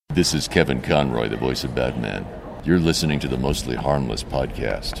This is Kevin Conroy, the voice of Batman. You're listening to the Mostly Harmless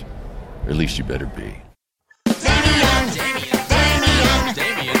podcast. Or at least you better be. Here's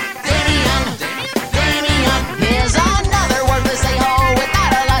another worthless a-hole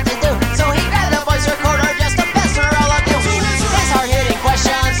without a lot to do. So he grabbed a voice recorder just to pester all of you. His hard-hitting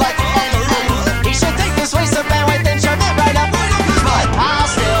questions like he should take this waste of bandwidth and shove it right up. But I'll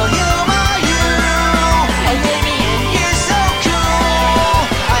still humor you. And Damien, you're so cool.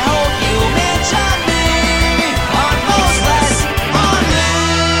 I hope you mention me on Most Less Harmless.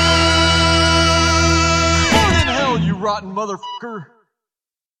 Burn in hell, you rotten motherfucker.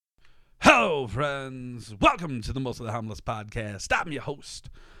 Hello, friends. Welcome to the Most of the Harmless podcast. I'm your host,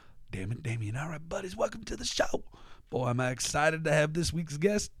 Damn it, Damien. All right, buddies, welcome to the show. Boy, am I excited to have this week's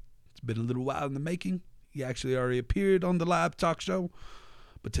guest. It's been a little while in the making. He actually already appeared on the live talk show.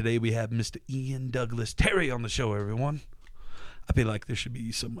 But today we have Mr. Ian Douglas Terry on the show, everyone. I feel like there should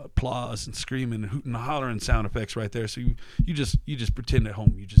be some applause and screaming and hooting and hollering sound effects right there. So you just pretend at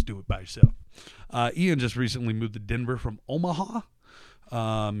home. You just do it by yourself. Ian just recently moved to Denver from Omaha.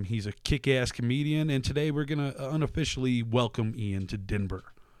 He's a kick-ass comedian, and today we're going to unofficially welcome Ian to Denver.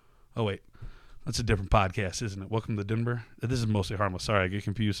 Oh, wait. That's a different podcast, isn't it? Welcome to Denver? This is Mostly Harmless. Sorry, I get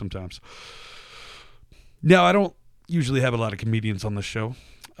confused sometimes. Now, I don't usually have a lot of comedians on the show.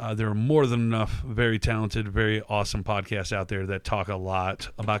 There are more than enough very talented, very awesome podcasts out there that talk a lot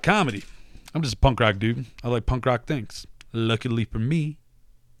about comedy. I'm just a punk rock dude. I like punk rock things. Luckily for me,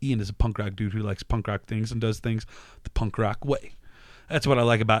 Ian is a punk rock dude who likes punk rock things and does things the punk rock way. That's what I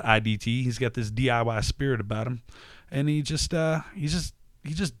like about IDT. He's got this DIY spirit about him, and he just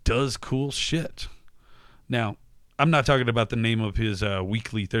does cool shit. Now, I'm not talking about the name of his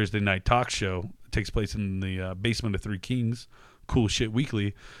weekly Thursday night talk show. It takes place in the basement of Three Kings, Cool Shit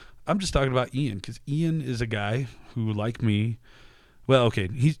Weekly. I'm just talking about Ian, because Ian is a guy who, like me, well, okay,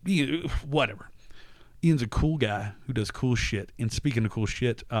 whatever. Ian's a cool guy who does cool shit. And speaking of cool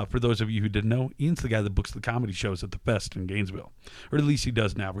shit, for those of you who didn't know, Ian's the guy that books the comedy shows at the Fest in Gainesville. Or at least he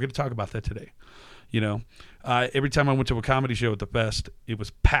does now. We're going to talk about that today. You know, every time I went to a comedy show at the Fest, it was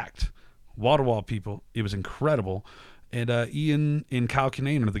packed. Wall-to-wall people. It was incredible. And Ian and Kyle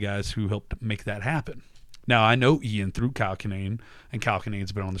Kinane are the guys who helped make that happen. Now, I know Ian through Kyle Kinane, and Kyle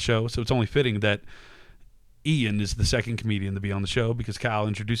Kinane's been on the show, so it's only fitting that Ian is the second comedian to be on the show because Kyle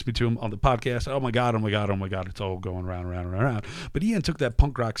introduced me to him on the podcast. Oh my God. It's all going round. But Ian took that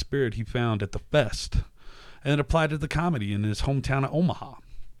punk rock spirit he found at the Fest and applied it to the comedy in his hometown of Omaha.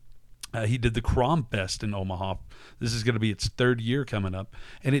 He did the Crom Fest in Omaha. This is going to be its third year coming up.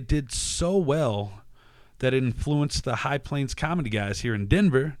 And it did so well that it influenced the High Plains comedy guys here in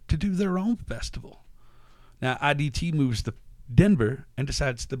Denver to do their own festival. Now, IDT moves to Denver and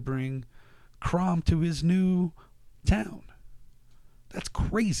decides to bring Crom to his new town. That's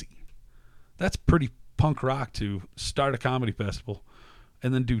crazy. That's pretty punk rock to start a comedy festival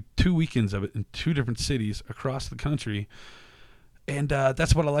and then do 2 weekends of it in 2 different cities across the country. And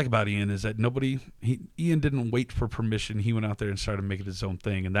that's what I like about Ian is that Ian didn't wait for permission. He went out there and started making his own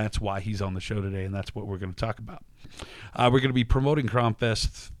thing, and that's why he's on the show today, and that's what we're going to talk about. We're going to be promoting Crom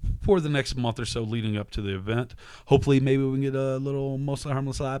Fest for the next month or so leading up to the event. Hopefully, maybe we can get a little Mostly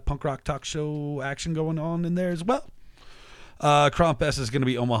Harmless Live punk rock talk show action going on in there as well. Crom Fest is going to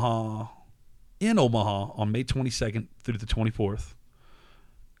be in Omaha on May 22nd through the 24th.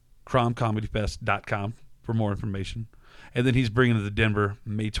 CromComedyFest.com for more information. And then he's bringing it to Denver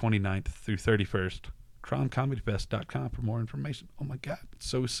May 29th through 31st. CromComedyFest.com for more information. Oh, my God. It's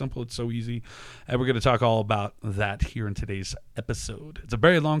so simple. It's so easy. And we're going to talk all about that here in today's episode. It's a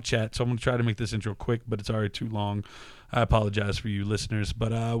very long chat, so I'm going to try to make this intro quick, but it's already too long. I apologize for you listeners.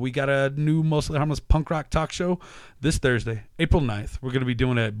 But we got a new Mostly Harmless punk rock talk show this Thursday, April 9th. We're going to be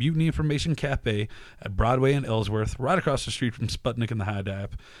doing it at Mutiny Information Cafe at Broadway and Ellsworth, right across the street from Sputnik and the High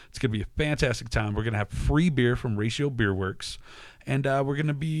Dive. It's going to be a fantastic time. We're going to have free beer from Ratio Beer Works. And we're going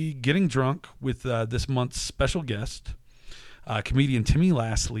to be getting drunk with this month's special guest, comedian Timmy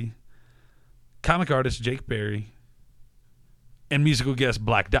Lastly, comic artist Jake Berry, and musical guest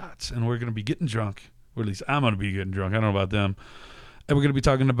Black Dots. And we're going to be getting drunk, or at least I'm going to be getting drunk. I don't know about them. And we're going to be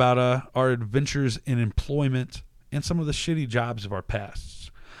talking about our adventures in employment and some of the shitty jobs of our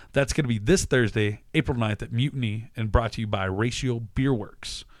pasts. That's going to be this Thursday, April 9th at Mutiny, and brought to you by Ratio Beer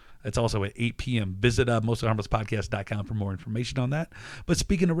Works. That's also at 8 p.m. Visit mostlyharmlesspodcast.com for more information on that. But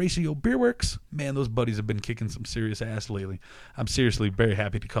speaking of Ratio Beer Works, man, those buddies have been kicking some serious ass lately. I'm seriously very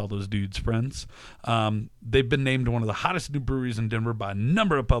happy to call those dudes friends. They've been named one of the hottest new breweries in Denver by a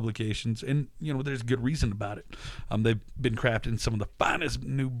number of publications, and there's good reason about it. They've been crafting some of the finest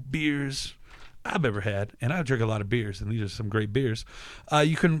new beers I've ever had, and I drink a lot of beers, and these are some great beers. I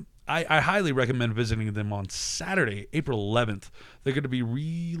highly recommend visiting them on Saturday, April 11th. They're going to be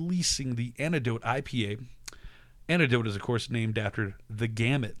releasing the Antidote IPA. Antidote is, of course, named after the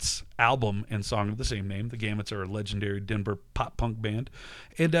Gamuts album and song of the same name. The Gamuts are a legendary Denver pop-punk band.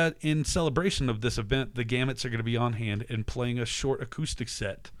 And in celebration of this event, the Gamuts are going to be on hand and playing a short acoustic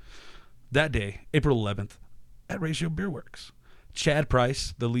set that day, April 11th, at Ratio Beer Works. Chad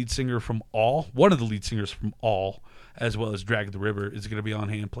Price, the lead singer from All, one of the lead singers from All, as well as Drag the River, is going to be on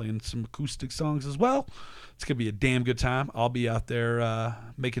hand playing some acoustic songs as well. It's going to be a damn good time. I'll be out there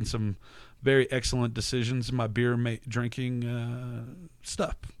making some very excellent decisions in my beer drinking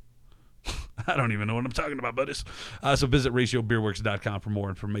stuff. I don't even know what I'm talking about, buddies. So visit ratiobeerworks.com for more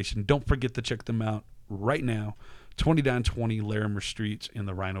information. Don't forget to check them out right now. 2920 Larimer Street in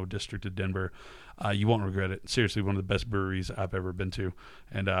the Rhino District of Denver. You won't regret it. Seriously, one of the best breweries I've ever been to.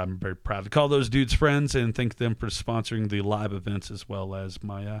 And I'm very proud to call those dudes friends and thank them for sponsoring the live events as well as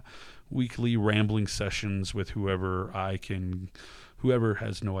my weekly rambling sessions with whoever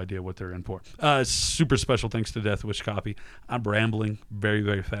has no idea what they're in for. Super special thanks to Death Wish Coffee. I'm rambling very,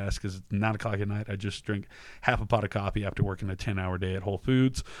 very fast because it's 9 o'clock at night. I just drink half a pot of coffee after working a 10-hour day at Whole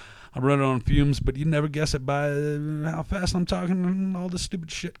Foods. I'm running on fumes, but you never guess it by how fast I'm talking and all this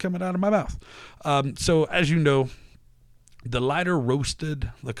stupid shit coming out of my mouth. So as you know, the lighter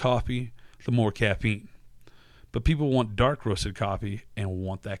roasted the coffee, the more caffeine. But people want dark roasted coffee and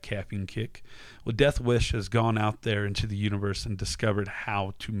want that caffeine kick. Well, Death Wish has gone out there into the universe and discovered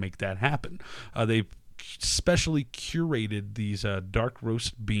how to make that happen. They've specially curated these dark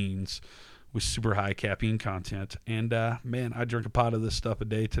roast beans with super high caffeine content. And, man, I drink a pot of this stuff a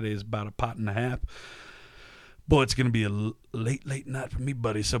day. Today is about a pot and a half. Boy, it's going to be a late night for me,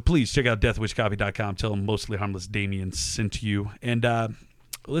 buddy. So please check out deathwishcoffee.com. Tell them Mostly Harmless Damien sent you. And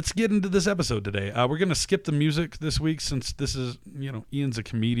let's get into this episode today. We're going to skip the music this week since this is, Ian's a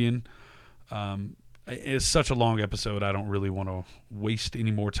comedian. It's such a long episode. I don't really want to waste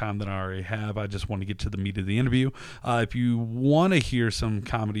any more time than I already have. I just want to get to the meat of the interview. If you want to hear some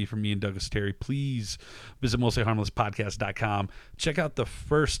comedy from me and Douglas Terry, please visit mostlyharmlesspodcast.com. Check out the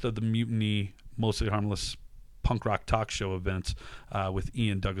first of the Mutiny Mostly Harmless punk rock talk show events with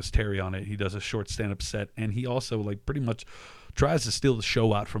Ian Douglas Terry on it. He does a short stand-up set, and he also pretty much tries to steal the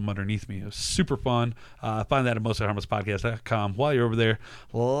show out from underneath me. It was super fun. Find that at mostlyharmlesspodcast.com. While you're over there,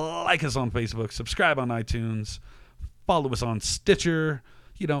 like us on Facebook, subscribe on iTunes, follow us on Stitcher.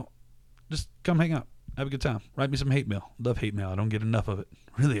 Just come hang out. Have a good time. Write me some hate mail. Love hate mail. I don't get enough of it.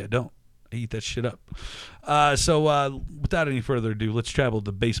 Really, I don't. I eat that shit up. So without any further ado, let's travel to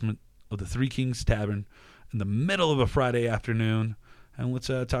the basement of the Three Kings Tavern in the middle of a Friday afternoon, and let's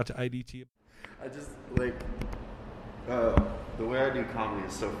talk to IDT. I just, the way I do comedy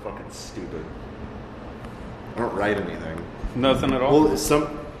is so fucking stupid. I don't write anything. Nothing at all? Well,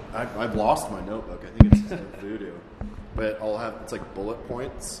 I've lost my notebook. I think it's voodoo. But it's like bullet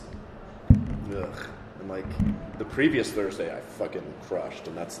points. Ugh. And the previous Thursday I fucking crushed,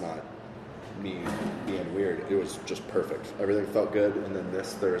 and that's not me being weird. It was just perfect. Everything felt good, and then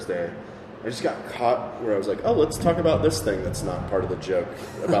this Thursday I just got caught where I was like, oh, let's talk about this thing that's not part of the joke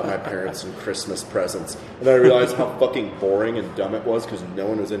about my parents and Christmas presents. And then I realized how fucking boring and dumb it was because no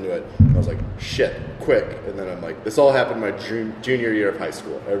one was into it. And I was like, shit, quick. And then I'm like, this all happened my junior year of high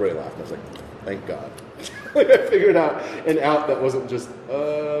school. Everybody laughed. And I was like, thank God. I figured out an out that wasn't just,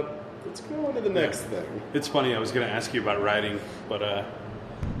 let's go on to the next thing. It's funny. I was going to ask you about writing, but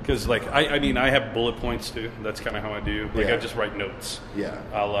because I mean, I have bullet points too. That's kind of how I do. I just write notes.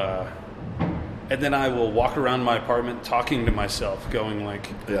 Yeah. And then I will walk around my apartment talking to myself, going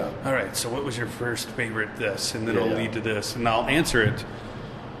yeah. All right, so what was your first favorite this? And then it'll lead to this, and I'll answer it.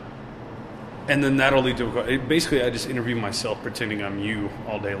 And then that'll lead to basically I just interview myself pretending I'm you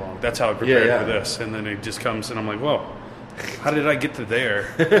all day long. That's how I prepared for this. And then it just comes, and I'm like, whoa, how did I get to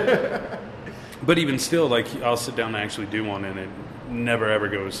there? But even still, I'll sit down and actually do one, and it never ever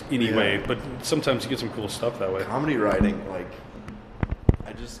goes anyway. But sometimes you get some cool stuff that way. Comedy writing,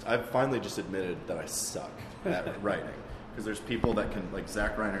 I've finally just admitted that I suck at writing. Because there's people that can,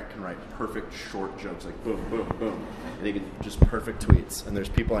 Zach Reinert can write perfect short jokes, boom, boom, boom. And they can just perfect tweets. And there's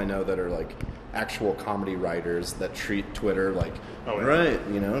people I know that are, actual comedy writers that treat Twitter right,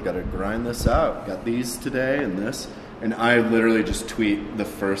 got to grind this out. Got these today and this. And I literally just tweet the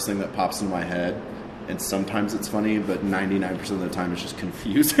first thing that pops into my head. And sometimes it's funny, but 99% of the time it's just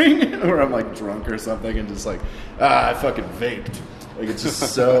confusing. Or I'm, drunk or something and just I fucking vaped. It's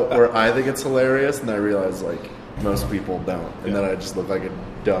just or I think it's hilarious, and then I realize, most people don't. And then I just look like a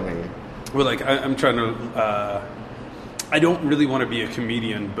dummy. Well, I'm trying to I don't really want to be a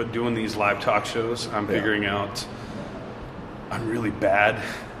comedian, but doing these live talk shows, I'm figuring out I'm really bad.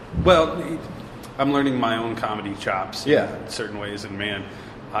 Well, I'm learning my own comedy chops in certain ways, and man,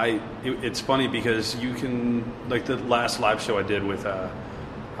 it's funny because you can, like the last live show I did with,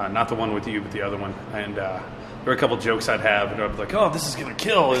 not the one with you, but the other one, and there were a couple jokes I'd have, and I'd be like, oh, this is going to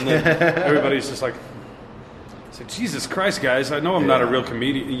kill, and then everybody's just like, Jesus Christ, guys, I know I'm not a real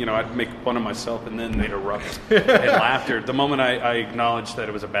comedian. I'd make fun of myself, and then they'd erupt in laughter. The moment I acknowledged that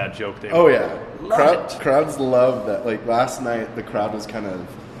it was a bad joke, they crowds love that. Like, last night, the crowd was kind of,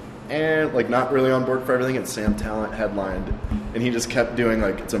 not really on board for everything, and Sam Talent headlined, and he just kept doing,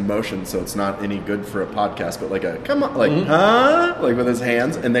 it's emotion, so it's not any good for a podcast, but come on, huh? With his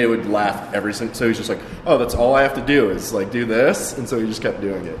hands, and they would laugh every single, so he's just like, oh, that's all I have to do is, do this, and so he just kept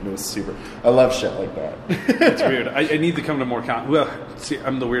doing it, and it was super, I love shit like that. It's weird. I need to come to more I'm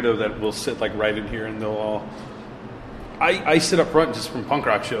the weirdo that will sit, right in here, and they'll all, I sit up front just from punk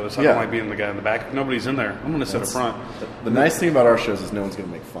rock shows. I don't like being the guy in the back. If nobody's in there, I'm going to sit up front. The nice thing about our shows is no one's going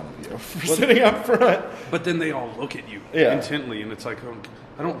to make fun of you for sitting up front. But then they all look at you intently, and it's like,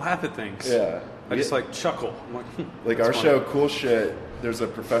 I don't laugh at things. Yeah. I just chuckle. I'm our funny. show, Cool Shit, there's a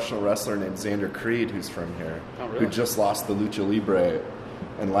professional wrestler named Xander Creed who's from here, who just lost the Lucha Libre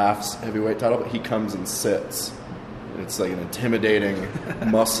and Laughs heavyweight title, but he comes and sits. It's an intimidating,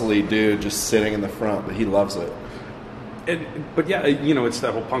 muscly dude just sitting in the front, but he loves it. But it's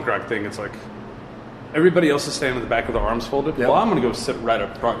that whole punk rock thing. It's like everybody else is standing in the back with their arms folded. Yep. Well, I'm going to go sit right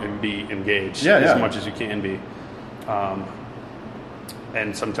up front and be engaged as much as you can be.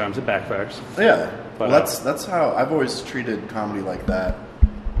 And sometimes it backfires. Yeah, but that's how I've always treated comedy like that.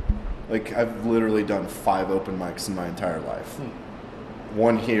 I've literally done 5 open mics in my entire life.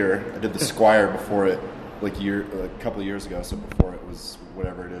 One here, I did the Squire before it, a couple of years ago. So before it was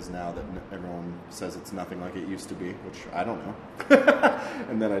whatever it is now that everyone says it's nothing like it used to be, which I don't know.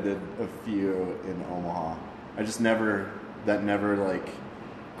 And then I did a few in Omaha. I just never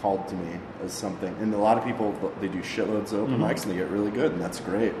called to me as something. And a lot of people, they do shitloads of open mics and they get really good, and that's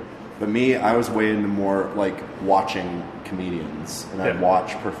great. But me, I was way into more watching comedians, and I'd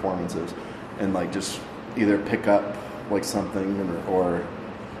watch performances and just either pick up something or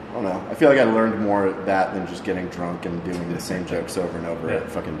I don't know. I feel like I learned more of that than just getting drunk and doing the same jokes over and over at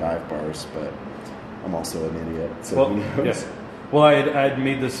fucking dive bars. But I'm also an idiot. So who knows? Yes. Well, I'd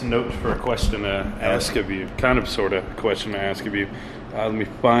made this note for a question to ask of you, kind of, sort of, a question to ask of you. Let me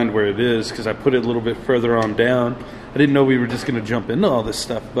find where it is, because I put it a little bit further on down. I didn't know we were just going to jump into all this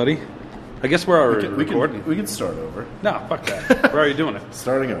stuff, buddy. I guess we're already recording. We can start over. No, fuck that. We're already doing it.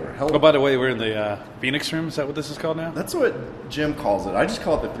 Starting over. Oh, by the way, we're in the Phoenix room. Is that what this is called now? That's what Jim calls it. I just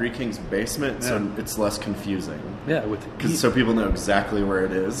call it the Three Kings basement, so it's less confusing. Yeah, so people know exactly where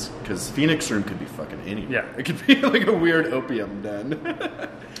it is. Because Phoenix room could be fucking anywhere. Yeah, it could be a weird opium den.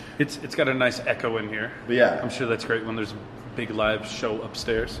 It's got a nice echo in here. But yeah, I'm sure that's great when there's a big live show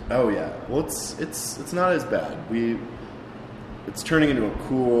upstairs. Oh yeah. Well, it's not as bad. It's turning into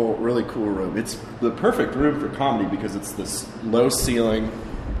a really cool room. It's the perfect room for comedy because it's this low ceiling,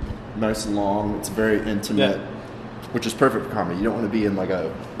 nice and long. It's very intimate, which is perfect for comedy. You don't want to be in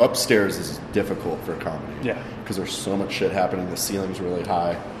upstairs is difficult for comedy. Yeah. Because there's so much shit happening. The ceiling's really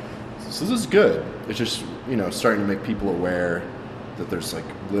high. So this is good. It's just, starting to make people aware that there's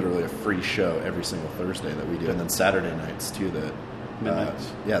literally a free show every single Thursday that we do. And then Saturday nights too that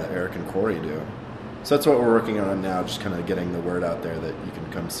Eric and Corey do. So that's what we're working on now, just kind of getting the word out there that you can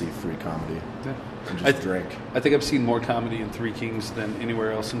come see free comedy and just drink. I think I've seen more comedy in Three Kings than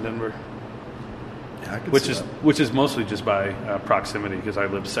anywhere else in Denver. Yeah, I could which is mostly just by proximity, because I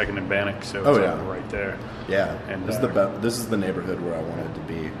live second in Bannock, so it's right there. Yeah, and this is the neighborhood where I wanted to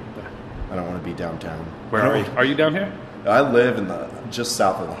be. I don't want to be downtown. Where are you? Are you down here? I live in just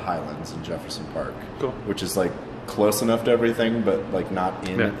south of the Highlands in Jefferson Park. Cool. Which is close enough to everything, but not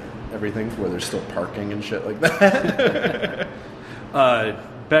in everything, where there's still parking and shit like that.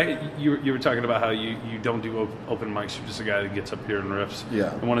 Back, you were talking about how you don't do open mics. You're just a guy that gets up here and riffs.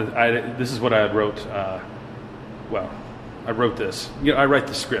 Yeah. This is what I wrote. I wrote this. I write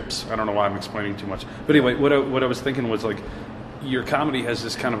the scripts. I don't know why I'm explaining too much. But anyway, what I was thinking was your comedy has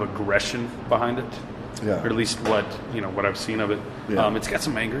this kind of aggression behind it. Yeah. Or at least what I've seen of it. Yeah. It's got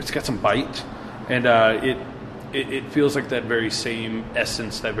some anger. It's got some bite, and it feels like that very same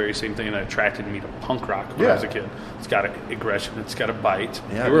essence, that very same thing that attracted me to punk rock when I was a kid. It's got aggression. It's got a bite.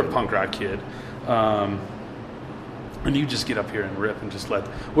 Yeah, you were a punk rock kid. And you just get up here and rip and just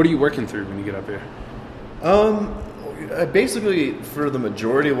what are you working through when you get up here? Basically, for the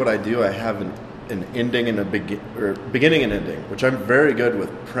majority of what I do, I have an an ending and or beginning and ending, which I'm very good with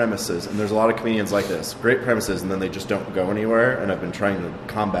premises. And there's a lot of comedians like this, great premises, and then they just don't go anywhere. And I've been trying to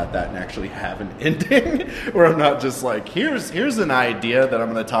combat that and actually have an ending where I'm not just like, here's an idea that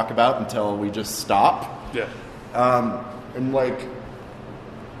I'm going to talk about until we just stop. Yeah. And like,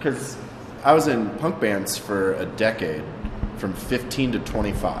 because I was in punk bands for a decade, from 15 to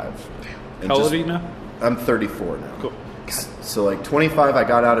 25. And How old are you now? I'm 34 now. Cool. So like 25, I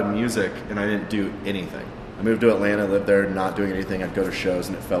got out of music and I didn't do anything. I moved to Atlanta, lived there, not doing anything. I'd go to shows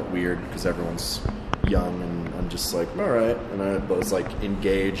and it felt weird because everyone's young and I'm just like, all right. And I was like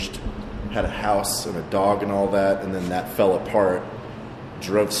engaged, had a house and a dog and all that. And then that fell apart.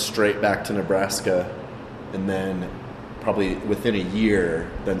 Drove straight back to Nebraska. And then probably within a year,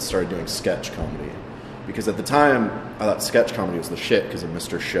 then started doing sketch comedy. Because at the time, I thought sketch comedy was the shit because of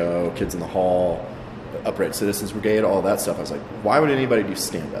Mr. Show, Kids in the Hall, Upright Citizens Brigade, all that stuff. I was like, why would anybody do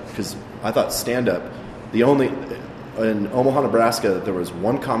stand-up? Because I thought stand-up, in Omaha, Nebraska, there was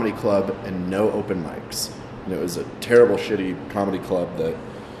one comedy club and no open mics. And it was a terrible, shitty comedy club that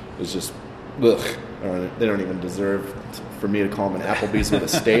was just, ugh. They don't even deserve for me to call them an Applebee's with a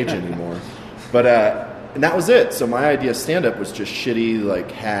stage anymore. But, and that was it. So my idea of stand-up was just shitty,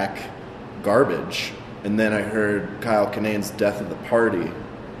 like, hack garbage. And then I heard Kyle Kinane's Death of the Party.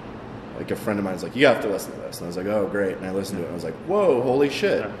 Like a friend of mine was like, you have to listen to this. And I was like, oh, great. And I listened to it. And I was like, whoa, holy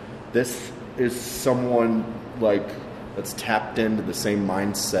shit. Yeah. This is someone like that's tapped into the same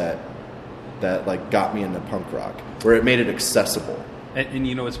mindset that like got me into punk rock, where it made it accessible. And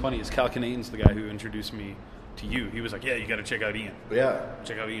you know what's funny is Cal Kinane's the guy who introduced me to you. He was like, yeah, you got to check out Ian. Yeah.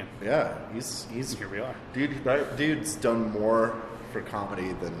 Check out Ian. Yeah. He's Here we are. Dude's done more for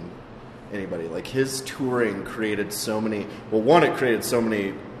comedy than anybody. Like his touring created so many, well, one, it created so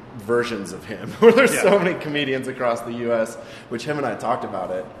many versions of him where there's so many comedians across the U.S., which him and I talked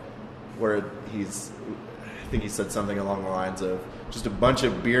about it, where I think he said something along the lines of just a bunch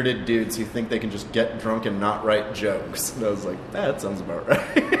of bearded dudes who think they can just get drunk and not write jokes. And I was like, that sounds about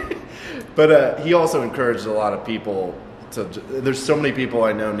right. But he also encouraged a lot of people to, there's so many people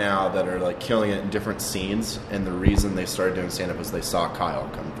I know now that are like killing it in different scenes, and the reason they started doing stand-up was they saw Kyle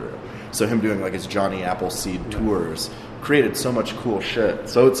come through. So him doing like his Johnny Appleseed tours created so much cool shit.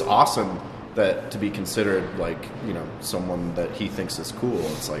 So it's awesome that to be considered like, you know, someone that he thinks is cool.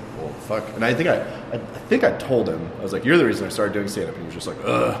 It's like, well, fuck. And I think I told him, I was like, you're the reason I started doing stand-up. And he was just like,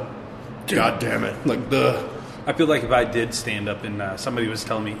 ugh, god damn it. Like, the. I feel like if I did stand up and somebody was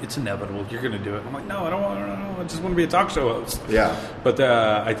telling me it's inevitable, you're going to do it. I'm like, no, I don't want to. I just want to be a talk show host. Yeah. But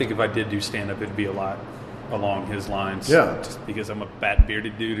I think if I did do stand up, it'd be a lot along his lines. Yeah. Just because I'm a fat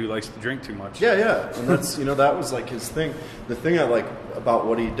bearded dude who likes to drink too much. Yeah, yeah. And that's, you know, that was like his thing. The thing I like about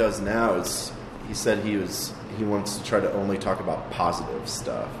what he does now is he said he wants to try to only talk about positive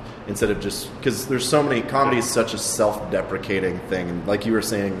stuff instead of just, because there's so many, comedy is such a self-deprecating thing. And like you were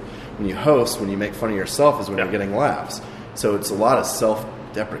saying, when you host, when you make fun of yourself is when you're getting laughs. So it's a lot of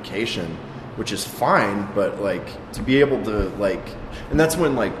self-deprecation, which is fine, but like to be able to like, and that's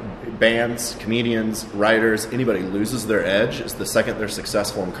when like bands, comedians, writers, anybody loses their edge is the second they're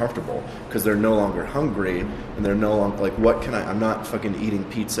successful and comfortable, because they're no longer hungry and they're no longer like, what can I'm not fucking eating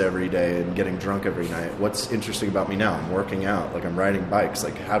pizza every day and getting drunk every night. What's interesting about me now? I'm working out, like I'm riding bikes.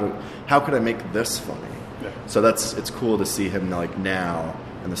 Like how could I make this funny? Yeah. So it's cool to see him like now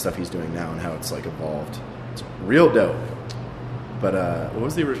and the stuff he's doing now and how it's like evolved. It's real dope. But what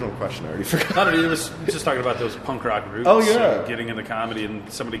was the original question? I already forgot. It was just talking about those punk rock roots. Oh yeah, getting into comedy,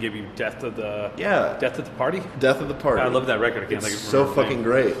 and somebody gave you Death of the Party. Death of the Party. I love that record. I can't think of it. So fucking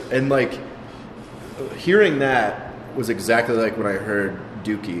great. And like hearing that was exactly like when I heard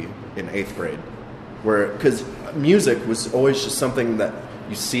Dookie in 8th grade, where because music was always just something that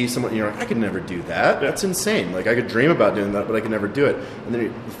you see someone, you're like, I could never do that. That's insane. Like I could dream about doing that, but I could never do it. And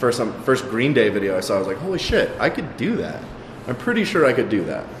then the first Green Day video I saw, I was like, holy shit, I could do that. I'm pretty sure I could do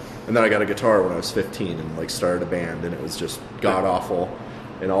that. And then I got a guitar when I was 15 and like started a band, and it was just god awful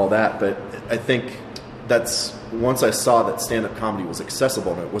and all that. But I think that's once I saw that stand-up comedy was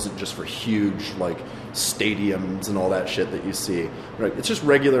accessible and it wasn't just for huge like stadiums and all that shit that you see. Right? It's just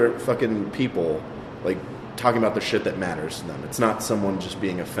regular fucking people like talking about the shit that matters to them. It's not someone just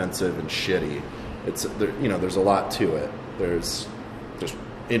being offensive and shitty. It's there's a lot to it. There's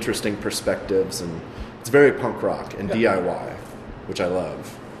interesting perspectives, and it's very punk rock and DIY, which I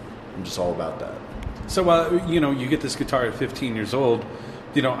love. I'm just all about that. So, you get this guitar at 15 years old.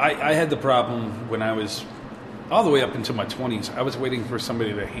 I had the problem when I was all the way up into my 20s. I was waiting for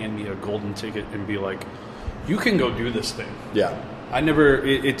somebody to hand me a golden ticket and be like, you can go do this thing. Yeah.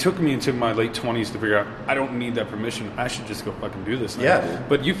 It took me into my late 20s to figure out I don't need that permission. I should just go fucking do this now. Yeah, dude.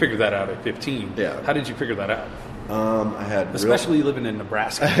 But you figured that out at 15. Yeah. How did you figure that out? I had especially living in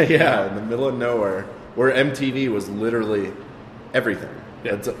Nebraska. Yeah, in the middle of nowhere, where MTV was literally everything.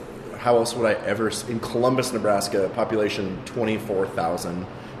 Yeah. How else would I ever... In Columbus, Nebraska, population 24,000,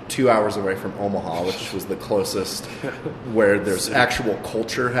 2 hours away from Omaha, which was the closest where there's actual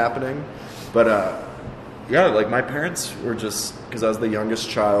culture happening. But, yeah, like my parents were just... Because I was the youngest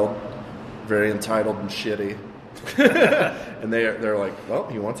child, very entitled and shitty. And they're like, well,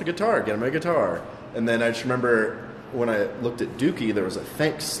 he wants a guitar, get him a guitar. And then I just remember when I looked at Dookie, there was a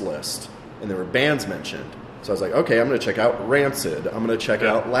thanks list, and there were bands mentioned. So I was like, okay, I'm going to check out Rancid. I'm going to check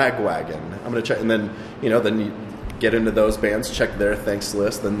out Lagwagon. I'm going to check, and then, then you get into those bands, check their thanks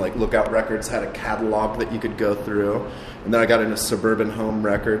list. Then, like, Lookout Records had a catalog that you could go through. And then I got into Suburban Home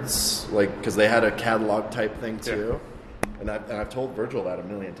Records, like, because they had a catalog type thing too. Yeah. And I've told Virgil that a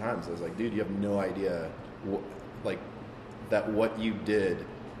million times. I was like, dude, you have no idea, that what you did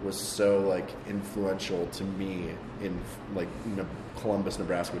was so, like, influential to me in, like, Columbus,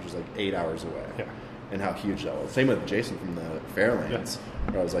 Nebraska, which was, like, 8 hours away. Yeah. And how huge that was. Same with Jason from the Fairlands.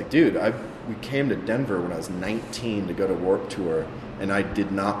 Yeah. Where I was like, dude, we came to Denver when I was 19 to go to Warped Tour, and I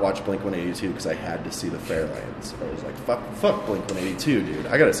did not watch Blink-182 because I had to see the Fairlands. I was like, fuck Blink-182, dude.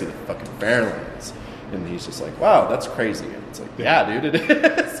 I got to see the fucking Fairlands. And he's just like, wow, that's crazy. And it's like, yeah, dude, it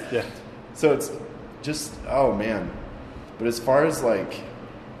is. Yeah. So it's just, oh, man. But as far as, like...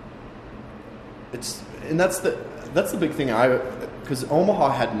 that's the big thing. Because Omaha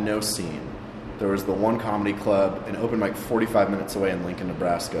had no scene. There was the one comedy club, an open mic 45 minutes away in Lincoln,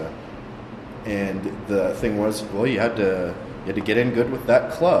 Nebraska, and the thing was, well, you had to get in good with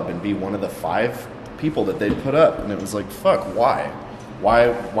that club and be one of the 5 people that they'd put up, and it was like, fuck, why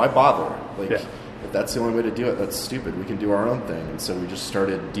bother? Like, if that's the only way to do it, that's stupid. We can do our own thing, and so we just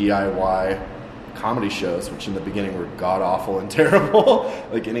started DIY comedy shows, which in the beginning were god awful and terrible,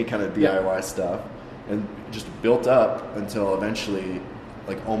 like any kind of DIY stuff, and just built up until eventually,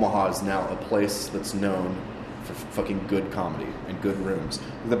 like, Omaha is now a place that's known for fucking good comedy and good rooms.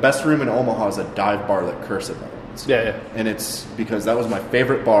 The best room in Omaha is a dive bar that Cursive owns. Yeah. And it's because that was my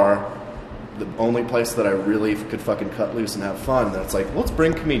favorite bar, the only place that I really could fucking cut loose and have fun. That's like, let's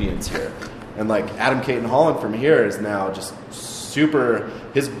bring comedians here. And, like, Adam Caton Holland from here is now just super...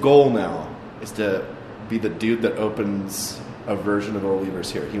 His goal now is to be the dude that opens a version of Old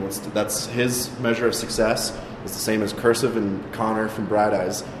Levers here. He wants to... That's his measure of success. It's the same as Cursive and Connor from Bright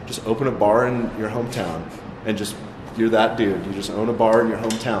Eyes. Just open a bar in your hometown and just, you're that dude. You just own a bar in your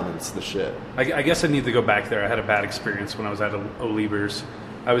hometown and it's the shit. I guess I need to go back there. I had a bad experience when I was at O'Leavers.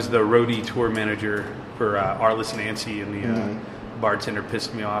 I was the roadie tour manager for Arliss Nancy, and the bartender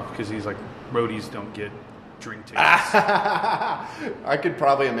pissed me off because he's like, roadies don't get drink tickets. I could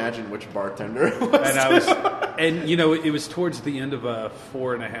probably imagine which bartender it was. And it was towards the end of a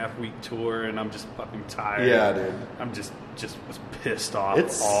 4.5 week tour, and I'm just fucking tired. Yeah, dude. I'm just was pissed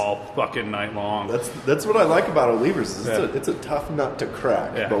off all fucking night long. That's what I like about O'Leavers. It's a tough nut to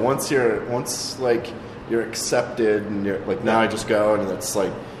crack. Yeah. But once you're accepted, and you're like, now I just go, and it's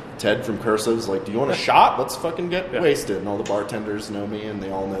like, Ted from Cursive's like, do you want a shot? Let's fucking get wasted. And all the bartenders know me, and they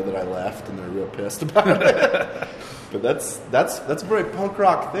all know that I left, and they're real pissed about it. But that's a very punk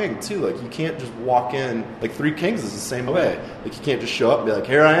rock thing too. Like, you can't just walk in. Like, Three Kings is the same way. Like, you can't just show up and be like,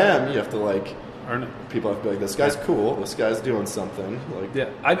 here I am. You have to, like, earn it. People have to be like, this guy's cool. This guy's doing something. Like,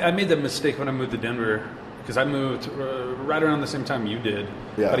 I made that mistake when I moved to Denver, because I moved right around the same time you did,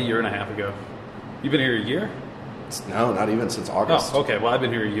 about 1.5 years ago. You've been here a year? No, not even since August. Oh, okay. Well, I've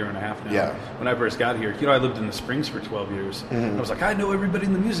been here 1.5 years now. Yeah. When I first got here, I lived in the Springs for 12 years. Mm-hmm. I was like, I know everybody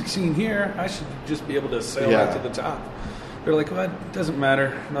in the music scene here. I should just be able to sail right to the top. They're like, well, it doesn't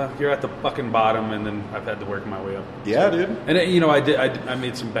matter. No, you're at the fucking bottom, and then I've had to work my way up. Yeah, dude. And I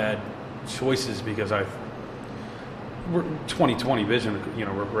made some bad choices because we're 2020 vision,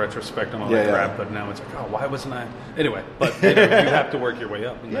 retrospect on all that crap. But now it's like, oh, why wasn't I? Anyway, but you have to work your way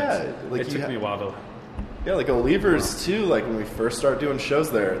up. And it took me a while to. Yeah, like O'Leavers too, like when we first started doing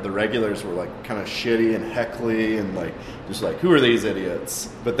shows there, the regulars were like kind of shitty and heckly and like just like, who are these idiots?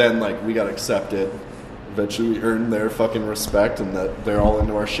 But then like we got accepted. Eventually we earned their fucking respect, and that they're all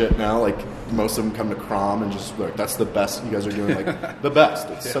into our shit now. Like, most of them come to Crom and just like, that's the best you guys are doing, like the best.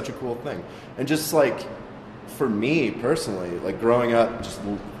 It's such a cool thing. And just like for me personally, like growing up, just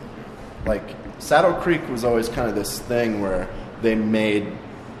like Saddle Creek was always kind of this thing where they made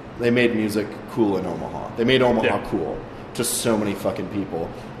music cool in Omaha. They made Omaha cool to so many fucking people,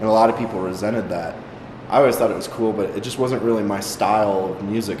 and a lot of people resented that. I always thought it was cool, but it just wasn't really my style of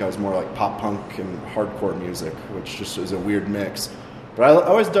music. I was more like pop punk and hardcore music, which just was a weird mix. But I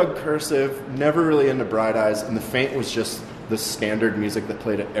always dug Cursive, never really into Bright Eyes, and The Faint was just the standard music that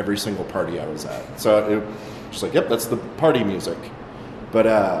played at every single party I was at. So it was just like, yep, that's the party music. But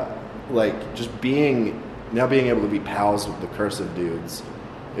like just being able to be pals with the Cursive dudes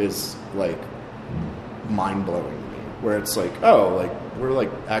is like mind-blowing to me. Where it's like, oh, like we're like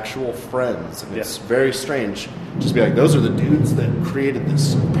actual friends, and it's very strange. Just be like, those are the dudes that created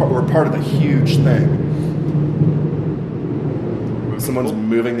this. We're part of a huge thing. Someone's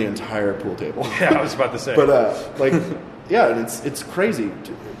moving the entire pool table. Yeah, I was about to say. But like, yeah, and it's crazy,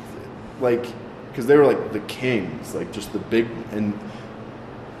 like, because they were like the kings, like just the big. And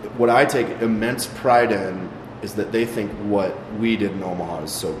what I take immense pride in is that they think what we did in Omaha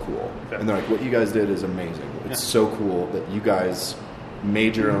is so cool, and they're like, what you guys did is amazing. It's so cool that you guys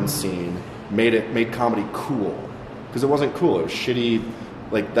made your own scene, made comedy cool, because it wasn't cool. It was shitty.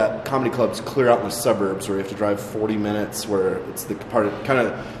 Like that comedy club's clear out in the suburbs where you have to drive 40 minutes, where it's the part of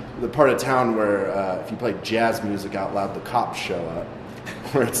town where if you play jazz music out loud, the cops show up.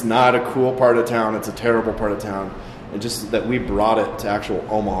 Where it's not a cool part of town, it's a terrible part of town. And just that we brought it to actual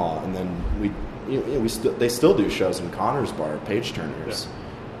Omaha, and then they still do shows in Connor's Bar, Page Turners,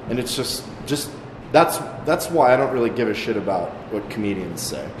 and it's just that's why I don't really give a shit about what comedians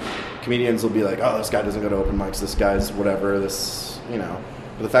say. Comedians will be like, oh, this guy doesn't go to open mics, this guy's whatever, this, you know.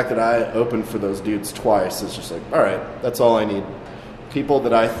 But the fact that I opened for those dudes twice is just like, all right, that's all I need. People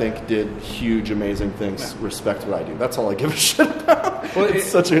that I think did huge, amazing things respect what I do. That's all I give a shit about. Well, it's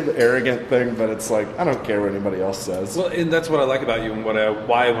such an arrogant thing, but it's like, I don't care what anybody else says. Well, and that's what I like about you, and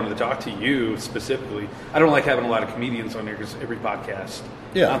why I wanted to talk to you specifically. I don't like having a lot of comedians on here, because every podcast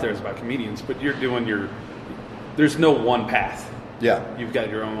out there is about comedians, but you're doing there's no one path. Yeah. You've got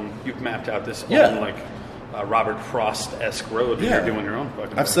your own, you've mapped out this own, like, Robert Frost-esque road, and you're doing your own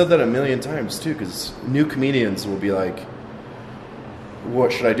fucking I've said that a million times, too, because new comedians will be like,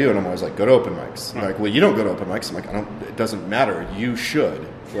 what should I do? And I'm always like, go to open mics. Like, well, you don't go to open mics. I'm like, it doesn't matter. You should.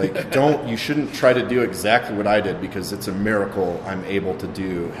 Like, you shouldn't try to do exactly what I did, because it's a miracle I'm able to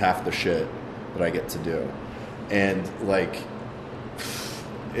do half the shit that I get to do. And, like,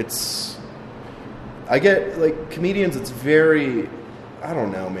 I get, like, comedians, it's very, I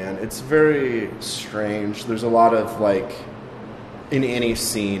don't know, man. It's very strange. There's a lot of, like, in any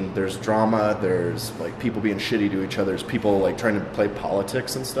scene, there's drama, there's like people being shitty to each other, there's people like trying to play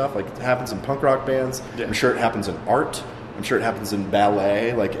politics and stuff. Like, it happens in punk rock bands. Yeah. I'm sure it happens in art. I'm sure it happens in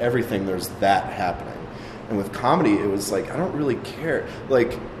ballet. Like, everything, there's that happening. And with comedy, it was like, I don't really care.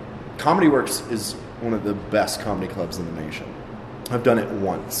 Like, Comedy Works is one of the best comedy clubs in the nation. I've done it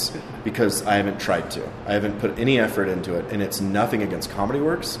once because I haven't tried to. I haven't put any effort into it, and it's nothing against Comedy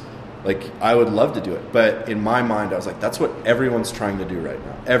Works. Like, I would love to do it, but in my mind, I was like, that's what everyone's trying to do right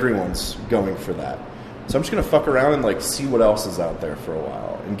now. Everyone's going for that. So I'm just going to fuck around and, like, see what else is out there for a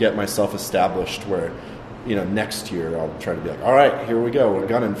while and get myself established where, you know, next year I'll try to be like, all right, here we go. We're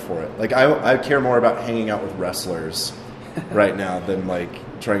gunning for it. Like, I care more about hanging out with wrestlers right now than,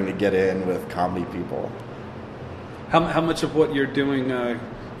 like, trying to get in with comedy people. How much of what you're doing,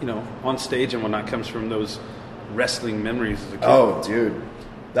 you know, on stage and whatnot comes from those wrestling memories as a kid? Oh, dude.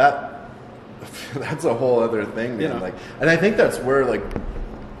 That's a whole other thing, man. You know? Like, and I think that's where, like,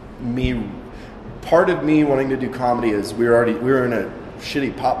 part of me wanting to do comedy is we were in a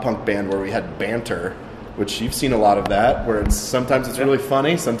shitty pop punk band where we had banter, which you've seen a lot of that, where sometimes it's really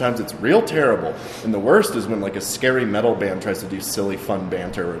funny, sometimes it's real terrible. And the worst is when, like, a scary metal band tries to do silly, fun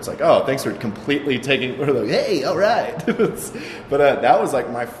banter, where it's like, oh, thanks for completely taking, we're like, hey, all right. But that was, like,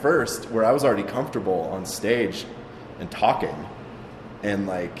 my first, where I was already comfortable on stage and talking. And,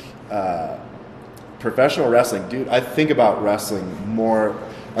 like, professional wrestling, dude, I think about wrestling more.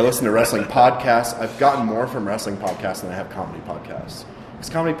 I listen to wrestling podcasts. I've gotten more from wrestling podcasts than I have comedy podcasts.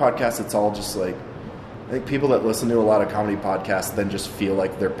 Because comedy podcasts, it's all just, like, I think people that listen to a lot of comedy podcasts then just feel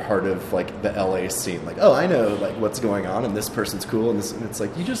like they're part of, like, the LA scene. Like, oh, I know, like, what's going on, and this person's cool, and it's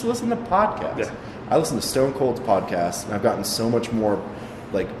like, you just listen to podcasts. Yeah. I listen to Stone Cold's podcast, and I've gotten so much more,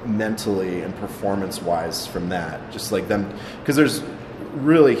 like, mentally and performance-wise from that. Just, like, them, because there's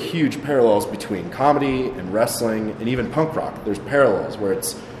really huge parallels between comedy and wrestling and even punk rock. There's parallels where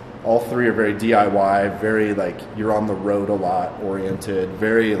it's all three are very DIY, very, like, you're on the road a lot oriented,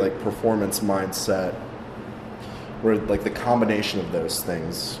 very, like, performance mindset, where, like, the combination of those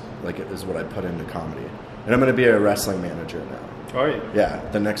things, like, is what I put into comedy. And I'm going to be a wrestling manager now. Are you? Yeah,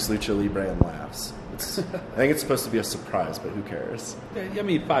 the next Lucha Libre and Laughs. I think it's supposed to be a surprise, but who cares? Yeah, I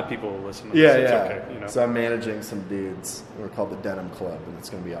mean, 5 people will listen to this. It's Yeah. Okay, you know? So I'm managing some dudes. We're called the Denim Club, and it's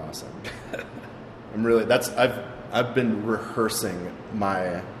going to be awesome. I've been rehearsing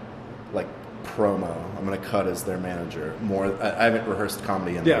my like promo. I'm gonna cut as their manager. I haven't rehearsed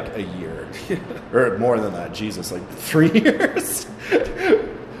comedy in like a year, or more than that. Jesus, like 3 years.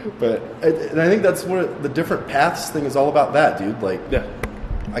 But I think that's what the different paths thing is all about. That dude, like,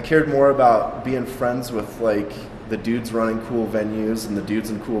 I cared more about being friends with like the dudes running cool venues and the dudes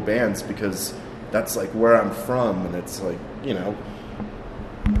in cool bands, because that's like where I'm from, and it's like, you know,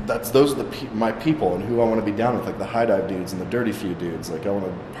 those are my people and who I want to be down with, like the High Dive dudes and the Dirty Few dudes. Like, I want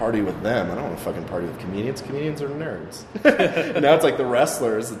to party with them. I don't want to fucking party with comedians. Comedians are nerds. And now it's like the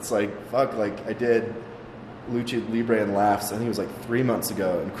wrestlers. It's like, fuck, like I did Lucha Libre and Laughs, I think it was like 3 months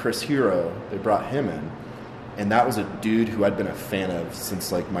ago, and Chris Hero, they brought him in, and that was a dude who I'd been a fan of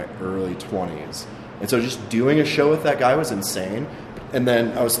since like my early 20s. And so just doing a show with that guy was insane. And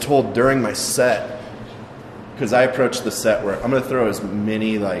then I was told during my set, because I approached the set where I'm going to throw as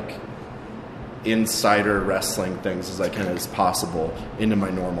many like insider wrestling things as I can as possible into my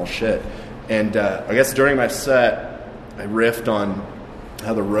normal shit. And I guess during my set, I riffed on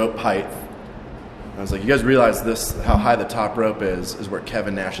how the rope height, I was like, you guys realize this, how high the top rope is where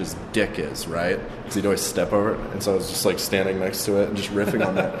Kevin Nash's dick is, right? Because he'd always step over it. And so I was just like standing next to it and just riffing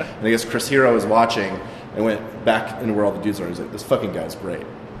on that. And I guess Chris Hero was watching and went back into where all the dudes are. He's like, this fucking guy's great.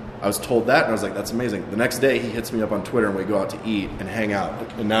 I was told that, and I was like, that's amazing. The next day, he hits me up on Twitter, and we go out to eat and hang out.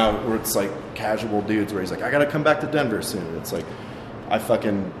 And now it's like casual dudes where he's like, I got to come back to Denver soon. And it's like, I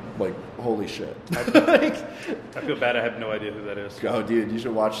fucking, like, holy shit. I feel bad I have no idea who that is. Oh, dude, you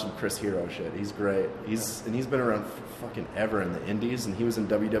should watch some Chris Hero shit. He's great. He's been around fucking ever in the indies, and he was in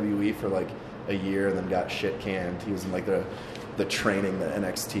WWE for like a year and then got shit canned. He was in like the training, the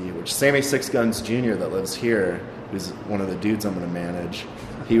NXT, which Sammy Six Guns Jr. that lives here, who's one of the dudes I'm going to manage,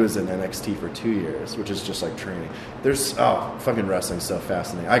 he was in NXT for 2 years, which is just like training. Fucking wrestling's so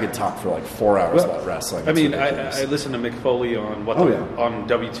fascinating. I could talk for like 4 hours about wrestling. I mean, I listened to Mick Foley on on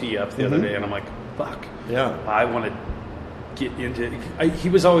WTF the other day, and I'm like, fuck. Yeah. I want to get into he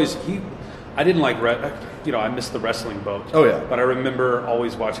was always, I didn't like, I missed the wrestling boat. Oh, yeah. But I remember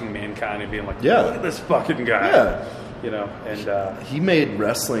always watching Mankind and being like, look at this fucking guy. Yeah. And he made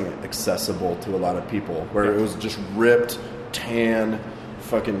wrestling accessible to a lot of people, where it was just ripped, tan,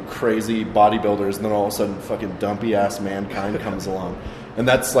 fucking crazy bodybuilders, and then all of a sudden fucking dumpy ass Mankind comes along, and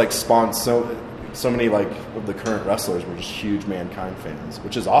that's like spawned so many like of the current wrestlers were just huge Mankind fans,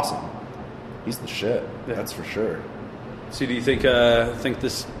 which is awesome. He's the shit, that's for sure. So do you think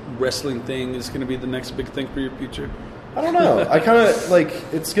this wrestling thing is going to be the next big thing for your future? I don't know. I kind of like,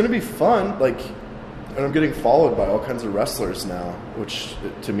 it's going to be fun, like, and I'm getting followed by all kinds of wrestlers now, which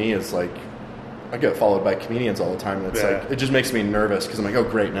to me is like, I get followed by comedians all the time, and it's like, it just makes me nervous, because I'm like, oh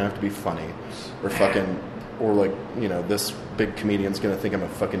great, now I have to be funny, or like, this big comedian's gonna think I'm a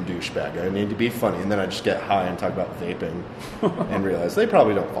fucking douchebag. I need to be funny, and then I just get high and talk about vaping, and realize they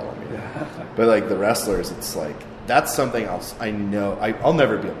probably don't follow me. But like the wrestlers, it's like, that's something else. I know I'll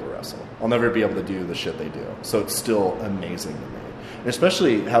never be able to wrestle. I'll never be able to do the shit they do. So it's still amazing to me. And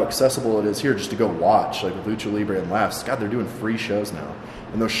especially how accessible it is here just to go watch, like with Lucha Libre and Laughs. God, they're doing free shows now.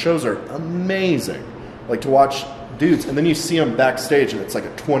 And those shows are amazing. Like to watch dudes, and then you see them backstage, and it's like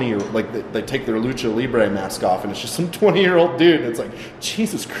a 20-year-old, like they take their Lucha Libre mask off, and it's just some 20-year-old dude, and it's like,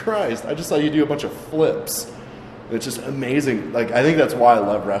 Jesus Christ, I just saw you do a bunch of flips. It's just amazing. Like, I think that's why I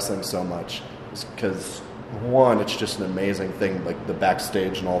love wrestling so much, is because, one, it's just an amazing thing, like the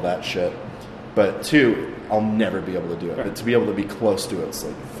backstage and all that shit. But two, I'll never be able to do it. But to be able to be close to it's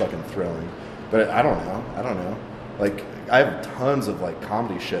like fucking thrilling. But I don't know. Like, I have tons of like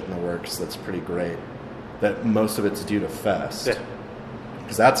comedy shit in the works that's pretty great. That most of it's due to Fest.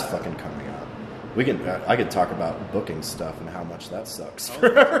 Because that's fucking coming up. I could talk about booking stuff and how much that sucks.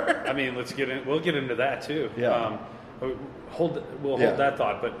 I mean, we'll get into that too. Yeah. Hold that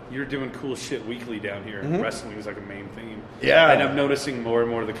thought, but you're doing cool shit weekly down here. Mm-hmm. Wrestling is like a main theme. Yeah. And I'm noticing more and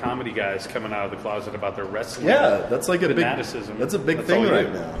more of the comedy guys coming out of the closet about their wrestling. Yeah, that's like fanaticism. That's a big thing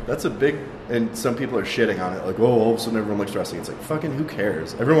right now. That's a big, and some people are shitting on it, like, oh, all of a sudden everyone likes wrestling. It's like, fucking who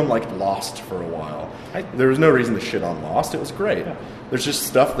cares? Everyone liked Lost for a while. There was no reason to shit on Lost. It was great. Yeah. There's just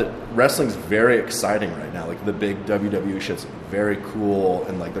stuff that wrestling's very exciting right now. Like the big WWE shit's very cool,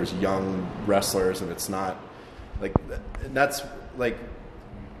 and like there's young wrestlers, and it's not like, and that's like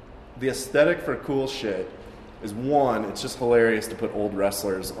the aesthetic for cool shit is, one, it's just hilarious to put old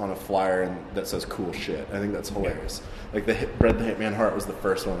wrestlers on a flyer that says cool shit. I think that's hilarious. Like Bret the Hitman Hart was the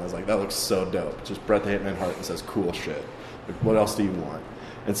first one. I was like, that looks so dope. Just Bret the Hitman Hart that says cool shit. Like, what else do you want?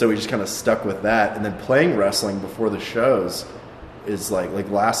 And so we just kind of stuck with that. And then playing wrestling before the shows is like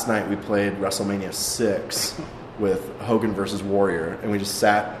last night we played WrestleMania 6 with Hogan versus Warrior, and we just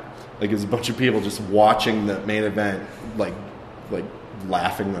sat Like, it was a bunch of people just watching the main event, like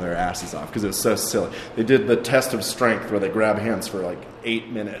laughing their asses off because it was so silly. They did the test of strength where they grab hands for like 8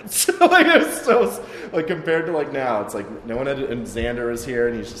 minutes. Like, it was so, like, compared to like now, it's like no one had, and Xander was here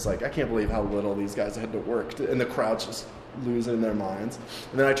and he's just like, I can't believe how little these guys had to work and the crowd's just losing their minds.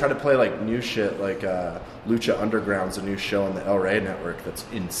 And then I try to play like new shit, like Lucha Underground's a new show on the El Rey network that's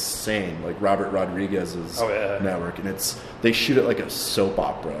insane, like Robert Rodriguez's network, and they shoot it like a soap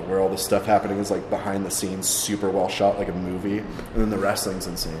opera where all the stuff happening is like behind the scenes, super well shot, like a movie, and then the wrestling's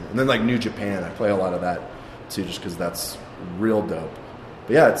insane. And then like New Japan, I play a lot of that too, just because that's real dope.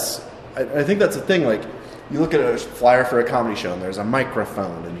 But yeah, I think that's the thing, like, you look at a flyer for a comedy show and there's a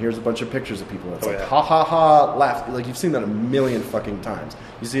microphone and here's a bunch of pictures of people. It's ha ha ha, laugh. Like, you've seen that a million fucking times.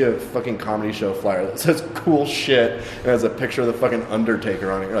 You see a fucking comedy show flyer that says cool shit and has a picture of the fucking Undertaker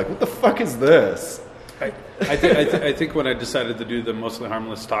on it. You're like, what the fuck is this? I think when I decided to do the Mostly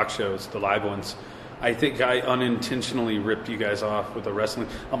Harmless talk shows, the live ones, I think I unintentionally ripped you guys off with the wrestling.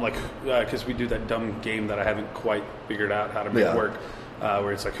 I'm like, because we do that dumb game that I haven't quite figured out how to make work.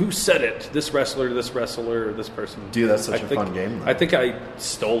 Where it's like, who said it? This wrestler, or this person. Dude, that's such a fun game, though. I think I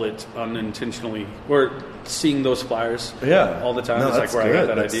stole it unintentionally. Or seeing those flyers all the time. No, it's like where I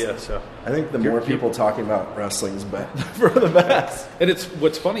got that idea. So I think the more people talking about wrestling is for the best. And it's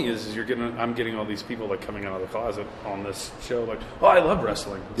what's funny is I'm getting all these people like coming out of the closet on this show like, oh, I love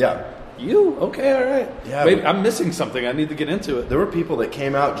wrestling. It's like, you? Okay, all right. Yeah, maybe I'm missing something. I need to get into it. There were people that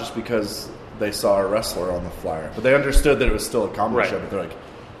came out just because they saw a wrestler on the flyer, but they understood that it was still a comedy show. But they're like,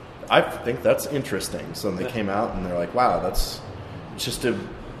 I think that's interesting. So they came out and they're like, wow, that's just to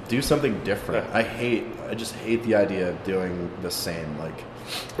do something different. I just hate the idea of doing the same, like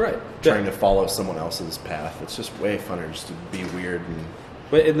trying to follow someone else's path. It's just way funner just to be weird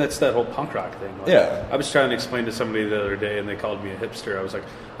and that's that whole punk rock thing. Like, I was trying to explain to somebody the other day, and they called me a hipster. I was like,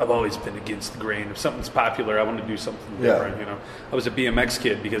 I've always been against the grain. If something's popular, I want to do something different. You know, I was a BMX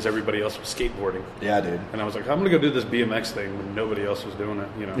kid because everybody else was skateboarding. Yeah, dude. And I was like, I'm going to go do this BMX thing when nobody else was doing it.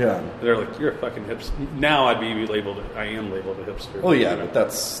 You know. Yeah. And they're like, you're a fucking hipster. Now I am labeled a hipster. Oh yeah, but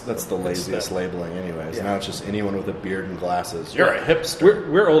that's the laziest labeling, anyways. Yeah. Now it's just anyone with a beard and glasses. You're a hipster.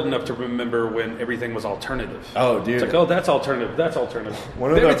 We're old enough to remember when everything was alternative. Oh, dude. It's like, oh, that's alternative. That's alternative.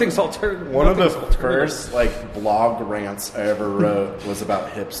 Everything's alternative. One of the first like blog rants I ever wrote was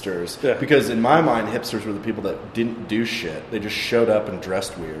about hipsters. Yeah. Because in my mind, hipsters were the people that didn't do shit. They just showed up and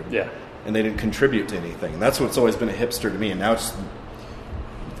dressed weird. Yeah. And they didn't contribute to anything. And that's what's always been a hipster to me. And now it's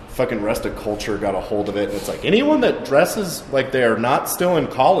fucking rest of culture got a hold of it. And it's like, anyone that dresses like they are not still in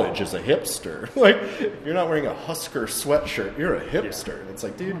college is a hipster. Like, if you're not wearing a Husker sweatshirt, you're a hipster. And it's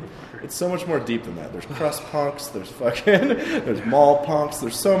like, dude, it's so much more deep than that. There's crust punks, there's mall punks,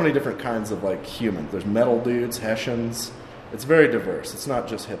 there's so many different kinds of like humans. There's metal dudes, Hessians. It's very diverse. It's not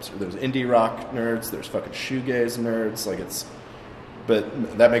just hipster. There's indie rock nerds, there's fucking shoegaze nerds. Like, it's,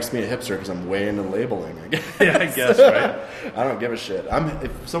 but that makes me a hipster because I'm way into labeling, I guess. Yeah, I guess, right? I don't give a shit.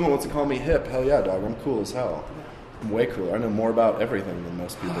 If someone wants to call me hip, hell yeah, dog. I'm cool as hell. I'm way cooler. I know more about everything than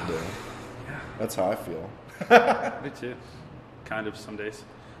most people do. Yeah. That's how I feel. Me too. Kind of some days.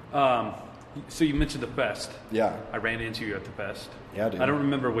 So you mentioned the fest. Yeah. I ran into you at the fest. Yeah, dude. I don't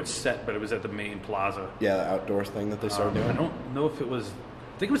remember which set, but it was at the main plaza. Yeah, the outdoor thing that they started doing. I don't know if it was...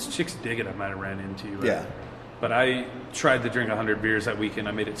 I think it was Chicks Dig It I might have ran into you. Yeah. But I tried to drink 100 beers that weekend.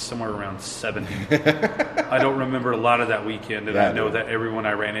 I made it somewhere around 70. I don't remember a lot of that weekend, and I know that everyone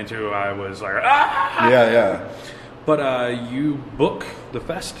I ran into, I was like, ah! Yeah. But you book the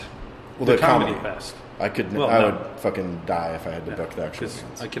fest. Well, the comedy fest. I would fucking die if I had to book the actual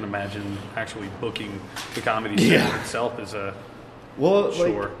fest. I can imagine actually booking the comedy center itself as a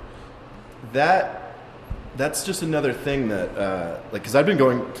chore. Like, that's just another thing that, because I've been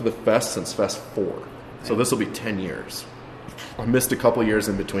going to the fest since Fest 4. So this will be 10 years. I missed a couple years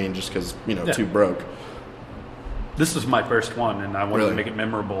in between just because, too broke. This was my first one, and I wanted to make it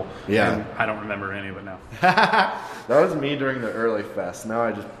memorable. Yeah. And I don't remember any of it now. That was me during the early fest. Now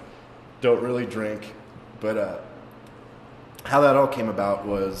I just don't really drink. But how that all came about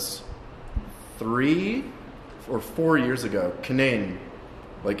was 3 or 4 years ago, Kanane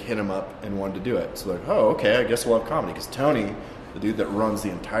hit him up and wanted to do it. So okay, I guess we'll have comedy. Because Tony, the dude that runs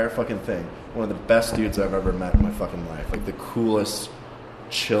the entire fucking thing, one of the best dudes I've ever met in my fucking life. Like, the coolest,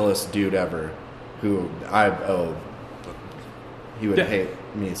 chillest dude ever, who he would hate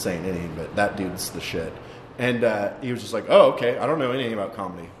me saying anything, but that dude's the shit. And he was just like, oh, okay, I don't know anything about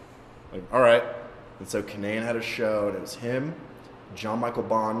comedy. Like, all right. And so Kanane had a show, and it was him, John Michael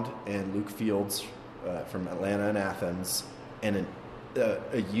Bond, and Luke Fields from Atlanta and Athens, and an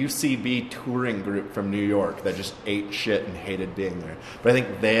a UCB touring group from New York that just ate shit and hated being there. But I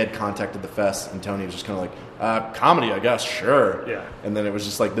think they had contacted the fest, and Tony was just kind of like, comedy, I guess, sure. Yeah. And then it was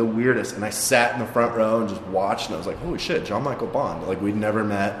just like the weirdest. And I sat in the front row and just watched, and I was like, holy shit, John Michael Bond. Like, we'd never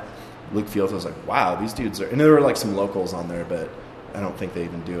met. Luke Fields, I was like, wow, these dudes are... And there were like some locals on there, but I don't think they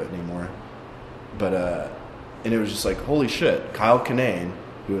even do it anymore. But, and it was just like, holy shit, Kyle Kinane,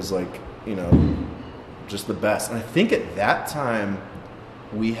 who was like, you know, just the best. And I think at that time,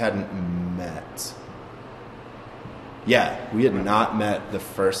 we hadn't met. Yeah, we had not met the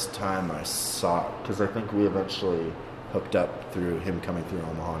first time I saw it, because I think we eventually hooked up through him coming through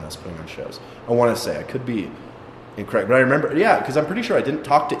Omaha and us putting on shows. I want to say, I could be incorrect, but I remember, yeah, because I'm pretty sure I didn't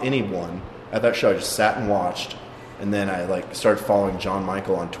talk to anyone at that show. I just sat and watched, and then I like started following John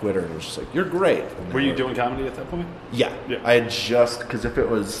Michael on Twitter, and it was just like, you're great. Were you doing comedy at that point? Yeah. I had just, because if it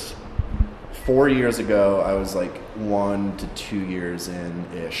was 4 years ago, I was like 1 to 2 years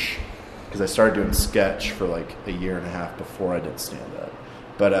in-ish, because I started doing sketch for like a year and a half before I did stand-up.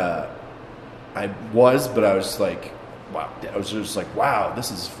 But I was like, wow. I was just like, wow,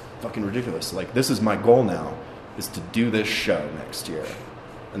 this is fucking ridiculous. Like, this is my goal now, is to do this show next year.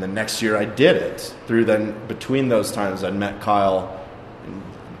 And then next year I did it. Between those times, I'd met Kyle and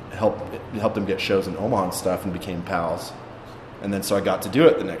helped him get shows in Omaha and stuff, and became pals. And then so I got to do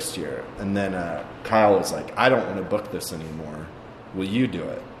it the next year. And then Kyle was like, I don't want to book this anymore. Will you do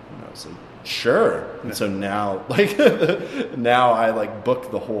it? And I was like, sure. And so now, like, now I like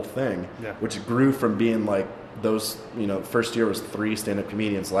booked the whole thing, which grew from being like those, you know, first year was 3 stand-up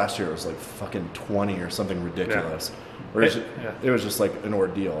comedians. Last year it was like fucking 20 or something ridiculous. It was just like an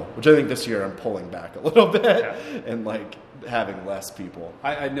ordeal, which I think this year I'm pulling back a little bit and like having less people.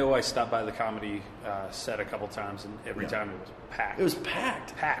 I know I stopped by the comedy set a couple times, and every time it was packed. It was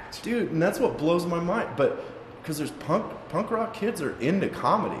packed, dude, and that's what blows my mind. But because there's punk rock kids are into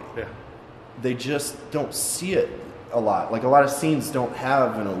comedy, they just don't see it a lot. Like, a lot of scenes don't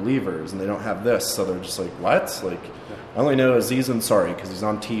have, you know, levers, and they don't have this, so they're just like, what? Like, I only know Aziz Ansari because he's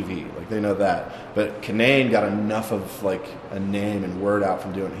on TV. Like, they know that. But Kinane got enough of like a name and word out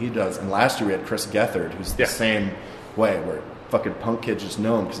from doing what he does. And last year we had Chris Gethard, who's the same way, where fucking punk kids just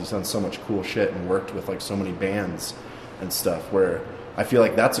know him because he's done so much cool shit and worked with like so many bands and stuff, where I feel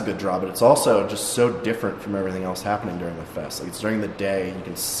like that's a good draw. But it's also just so different from everything else happening during the fest. Like, it's during the day, you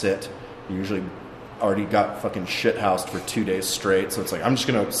can sit, you usually already got fucking shithoused for 2 days straight, so it's like, I'm just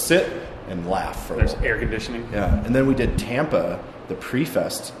gonna sit and laugh for a There's little air conditioning. Yeah. And then we did Tampa, the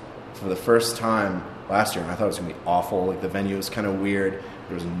pre-fest, for the first time last year, and I thought it was gonna be awful. Like, the venue was kind of weird,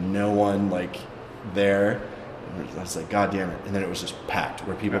 there was no one like there, and I was like, god damn it. And then it was just packed,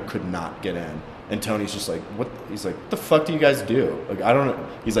 where people could not get in. And Tony's just like, what? He's like, what the fuck do you guys do? Like, I don't know.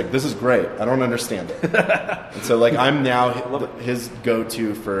 He's like, this is great, I don't understand it. And so like, I'm now his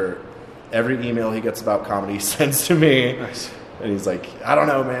go-to for every email he gets about comedy, he sends to me. Nice. And he's like, I don't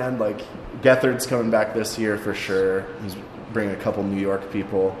know, man. Like, Gethard's coming back this year for sure. He's bringing a couple New York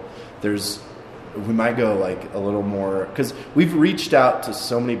people. We might go like a little more, because we've reached out to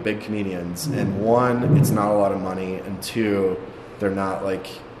so many big comedians, and one, it's not a lot of money, and two, they're not like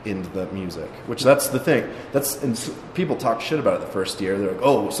into the music, which that's the thing. And people talk shit about it the first year. They're like,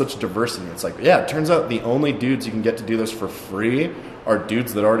 oh, such diversity. It's like, yeah, it turns out the only dudes you can get to do this for free are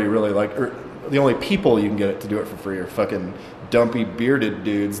dudes that already really like, or the only people you can get to do it for free are fucking dumpy bearded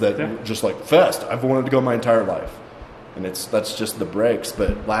dudes that just like, fest, I've wanted to go my entire life. And that's just the breaks.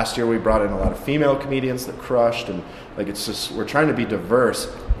 But last year we brought in a lot of female comedians that crushed, and like, it's just, we're trying to be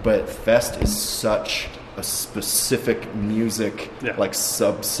diverse, but fest is such a specific music like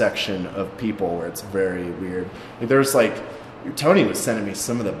subsection of people where it's very weird. Like, there's like, Tony was sending me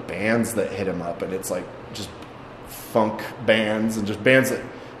some of the bands that hit him up, and it's like just funk bands, and just bands that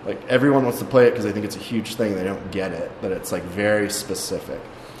like everyone wants to play it because they think it's a huge thing. They don't get it, but it's like very specific.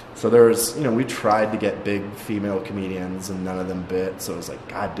 So there was, you know, we tried to get big female comedians and none of them bit. So it was like,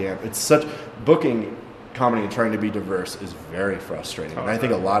 god damn, it's such, booking comedy and trying to be diverse is very frustrating. And I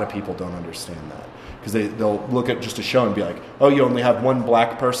think a lot of people don't understand that, because they'll look at just a show and be like, oh, you only have one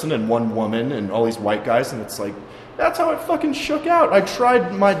black person and one woman and all these white guys. And it's like, that's how it fucking shook out. I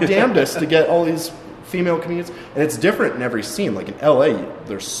tried my damnedest to get all these female comedians, and it's different in every scene. Like in LA,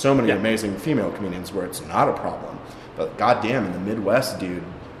 there's so many amazing female comedians where it's not a problem. But goddamn, in the Midwest, dude,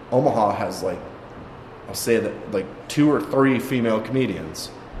 Omaha has like, I'll say that like 2 or 3 female comedians.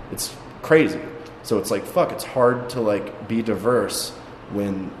 It's crazy. So it's like, fuck, it's hard to like be diverse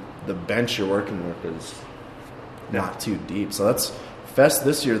when the bench you're working with is not too deep. So that's fest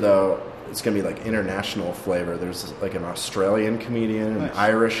this year though. It's gonna be like international flavor. There's like an Australian comedian, an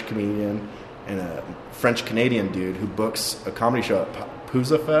Irish comedian, and a French-Canadian dude who books a comedy show at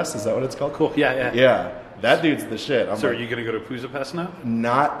Pooza Fest. Is that what it's called? Cool. Yeah. Yeah. That dude's the shit. So are you going to go to Pooza Fest now?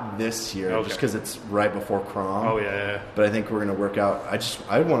 Not this year, just because it's right before Crom. Oh, yeah. But I think we're going to work out.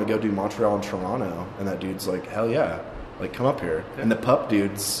 I want to go do Montreal and Toronto. And that dude's like, hell yeah. Like, come up here. Yeah. And the Pup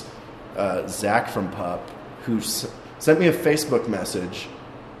dude's Zach from Pup, who sent me a Facebook message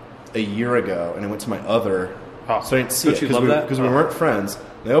a year ago, and I went to my other. So I didn't see it because we weren't friends.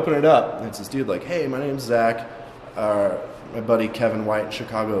 They open it up, and it's this dude like, hey, my name's Zach. My buddy Kevin White in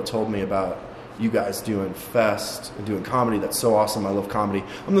Chicago told me about you guys doing Fest and doing comedy. That's so awesome. I love comedy.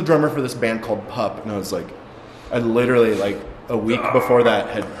 I'm the drummer for this band called Pup. And I was like, I literally, like, a week before that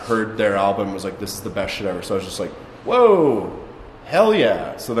had heard their album and was like, this is the best shit ever. So I was just like, whoa, hell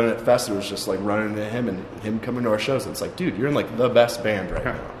yeah. So then at Fest, it was just like running into him and him coming to our shows. And it's like, dude, you're in like the best band right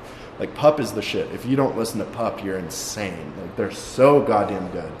now. Like, Pup is the shit. If you don't listen to Pup, you're insane. Like, they're so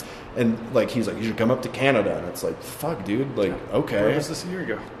goddamn good. And, like, he's like, you should come up to Canada. And it's like, fuck, dude. Like, okay. Where was this a year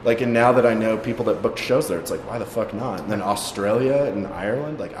ago? Like, and now that I know people that booked shows there, it's like, why the fuck not? And then Australia and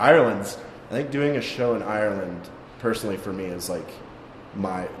Ireland. Like, Ireland's, I think doing a show in Ireland, personally for me, is like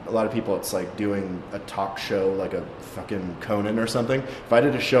a lot of people, it's like doing a talk show, like a fucking Conan or something. If I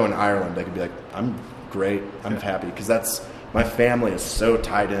did a show in Ireland, I could be like, I'm great. I'm happy. Because my family is so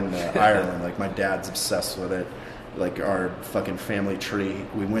tied into Ireland. Like, my dad's obsessed with it. Like, our fucking family tree.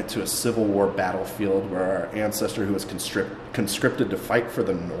 We went to a Civil War battlefield where our ancestor, who was conscripted to fight for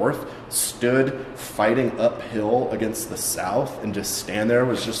the North, stood fighting uphill against the South, and just stand there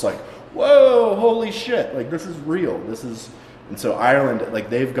was just like, whoa, holy shit. Like, this is real. And so Ireland, like,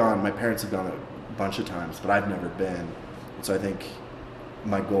 my parents have gone a bunch of times, but I've never been. And so I think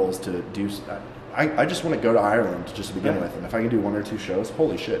my goal is to do, I just want to go to Ireland just to begin with. And if I can do 1 or 2 shows,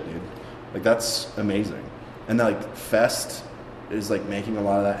 holy shit, dude. Like, that's amazing. And like, Fest is like making a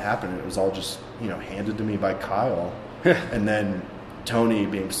lot of that happen. It was all just, handed to me by Kyle. And then Tony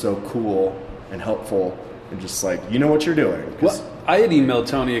being so cool and helpful and just like, you know what you're doing. Well, I had emailed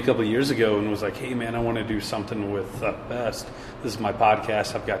Tony a couple of years ago and was like, hey man, I want to do something with Fest. This is my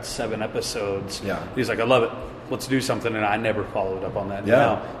podcast. I've got 7 episodes. Yeah. He's like, I love it. Let's do something. And I never followed up on that. Yeah.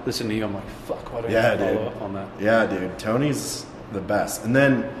 Now, listen to you, I'm like, fuck, why don't I follow up on that? Yeah, dude. Tony's the best. And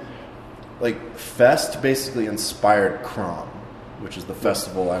then, like, Fest basically inspired Crom, which is the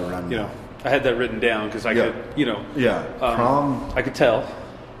festival I run. I had that written down because I could, Crom. I could tell.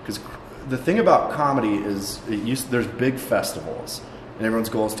 Because the thing about comedy is there's big festivals, and everyone's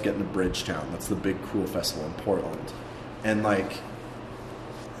goal is to get into Bridgetown. That's the big, cool festival in Portland. And, like,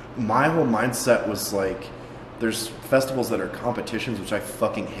 my whole mindset was, like, there's festivals that are competitions, which I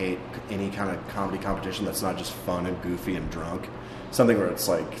fucking hate. Any kind of comedy competition that's not just fun and goofy and drunk. Something where it's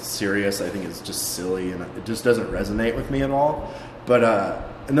like serious, I think is just silly, and it just doesn't resonate with me at all. But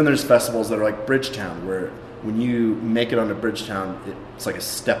and then there's festivals that are like Bridgetown, where when you make it onto Bridgetown, it's like a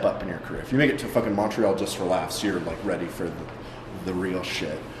step up in your career. If you make it to fucking Montreal just for laughs, you're like ready for the real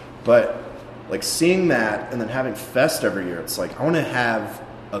shit. But like, seeing that and then having Fest every year, it's like, I want to have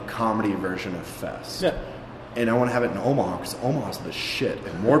a comedy version of Fest. Yeah. And I want to have it in Omaha, because Omaha's the shit,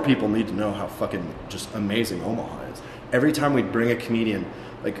 and more people need to know how fucking just amazing Omaha is. Every time we'd bring a comedian,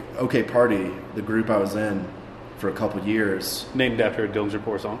 like OK Party, the group I was in for a couple years. Named after a Dillinger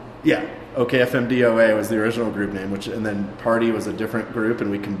Poor song? Yeah. OKFMDOA was the original group name, and then Party was a different group, and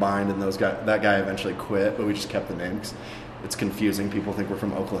we combined, and that guy eventually quit, but we just kept the name because it's confusing. People think we're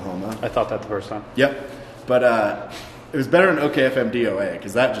from Oklahoma. I thought that the first time. Yep. But it was better than OKFMDOA,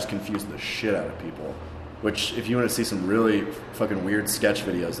 because that just confused the shit out of people. Which, if you want to see some really fucking weird sketch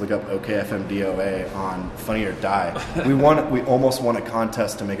videos, look up OKFMDOA on Funny or Die. We almost won a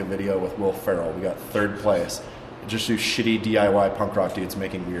contest to make a video with Will Ferrell. We got 3rd place. Just do shitty DIY punk rock dudes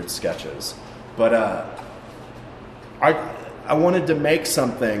making weird sketches. But I wanted to make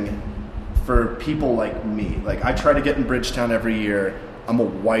something for people like me. Like, I try to get in Bridgetown every year. I'm a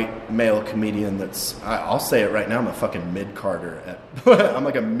white male comedian I'll say it right now, I'm a fucking mid-carder. I'm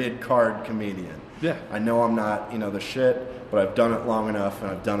like a mid-card comedian. Yeah. I know I'm not, the shit, but I've done it long enough, and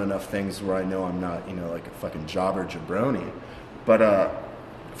I've done enough things where I know I'm not, like a fucking jobber jabroni. But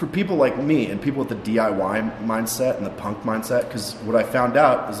for people like me and people with the DIY mindset and the punk mindset, because what I found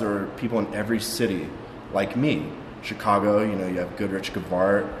out is there are people in every city like me. Chicago, you have Goodrich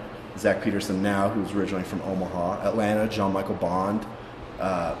Gavart, Zach Peterson now, who's originally from Omaha. Atlanta, John Michael Bond.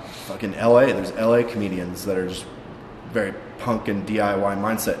 Fucking LA, there's LA comedians that are just very punk and DIY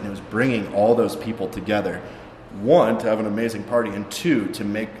mindset, and it was bringing all those people together, 1, to have an amazing party, and 2, to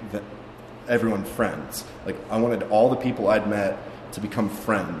make everyone friends. Like, I wanted all the people I'd met to become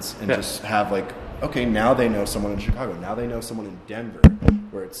friends and just have, like, okay, now they know someone in Chicago, now they know someone in Denver,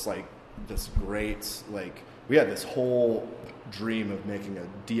 where it's like this great, like, we had this whole dream of making a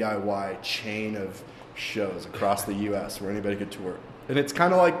DIY chain of shows across the U.S. where anybody could tour. And it's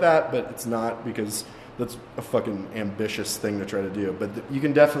kind of like that, but it's not, because that's a fucking ambitious thing to try to do. But you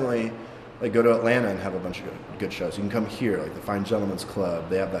can definitely, like, go to Atlanta and have a bunch of good shows. You can come here, like the Fine Gentlemen's Club.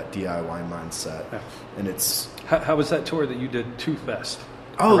 They have that DIY mindset. Yeah. And it's... How was that tour that you did to Fest?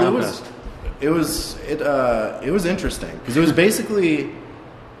 Oh, it was interesting, because it was basically,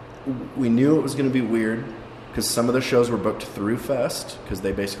 we knew it was going to be weird, because some of the shows were booked through Fest, because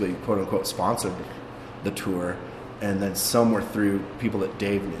they basically, quote unquote, sponsored the tour, and then some were through people that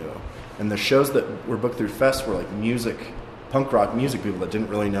Dave knew. And the shows that were booked through Fest were like punk rock music people that didn't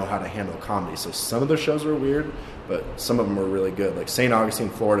really know how to handle comedy. So some of the shows were weird, but some of them were really good. Like St. Augustine,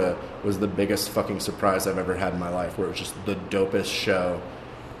 Florida was the biggest fucking surprise I've ever had in my life, where it was just the dopest show,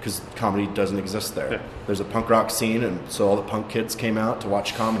 because comedy doesn't exist there. Yeah. There's a punk rock scene, and so all the punk kids came out to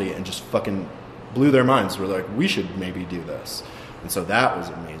watch comedy and just fucking blew their minds. We're like, we should maybe do this. And so that was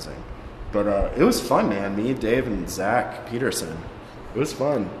amazing. But it was fun, man. Me, Dave, and Zach Peterson. It was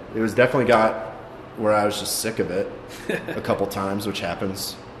fun. It was definitely got where I was just sick of it a couple times, which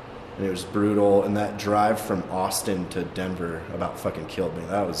happens. And it was brutal. And that drive from Austin to Denver about fucking killed me.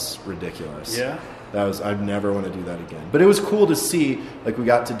 That was ridiculous. Yeah. I'd never want to do that again. But it was cool to see, like, we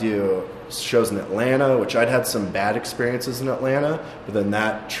got to do shows in Atlanta, which I'd had some bad experiences in Atlanta. But then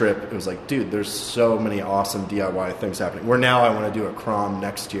that trip, it was like, dude, there's so many awesome DIY things happening. Where now I want to do a Crom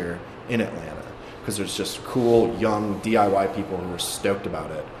next year in Atlanta, because there's just cool, young DIY people who are stoked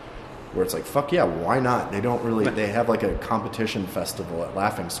about it. Where it's like, fuck yeah, why not? They have like a competition festival at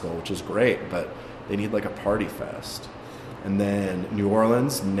Laughing Skull, which is great, but they need like a party fest. And then New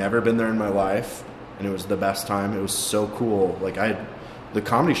Orleans, never been there in my life, and it was the best time. It was so cool. Like, the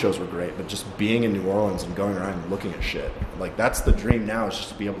comedy shows were great, but just being in New Orleans and going around and looking at shit, like, that's the dream now, is just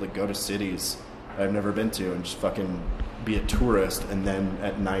to be able to go to cities I've never been to and just fucking be a tourist, and then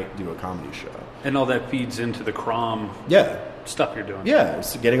at night do a comedy show. And all that feeds into the Crom stuff you're doing. Yeah,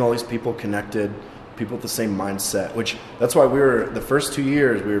 it's getting all these people connected, people with the same mindset, which that's why the first 2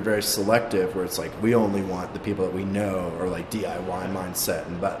 years, we were very selective, where it's like, we only want the people that we know, or like DIY mindset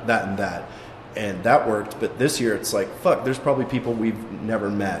and that. And that worked. But this year it's like, fuck, there's probably people we've never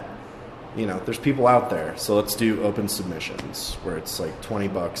met. You know, there's people out there. So let's do open submissions, where it's like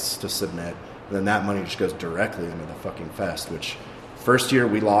 $20 to submit. And then that money just goes directly into the fucking fest, which first year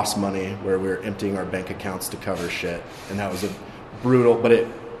we lost money, where we were emptying our bank accounts to cover shit. And that was a brutal, but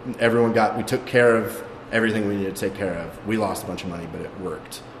we took care of everything we needed to take care of. We lost a bunch of money, but it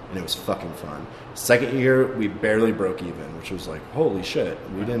worked. And it was fucking fun. Second year, we barely broke even, which was like, holy shit.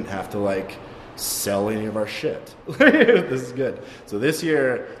 We didn't have to like sell any of our shit. This is good. So this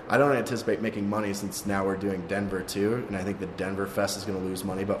year, I don't anticipate making money, since now we're doing Denver too, and I think the Denver Fest is going to lose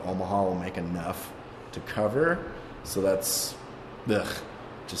money, but Omaha will make enough to cover. So that's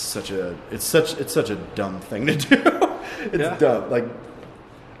just such a dumb thing to do. It's dumb. Like,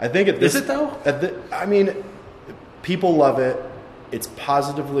 I think is it though? I mean, people love it. It's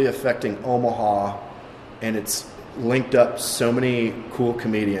positively affecting Omaha, and it's linked up so many cool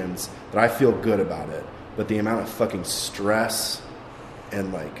comedians that I feel good about it. But the amount of fucking stress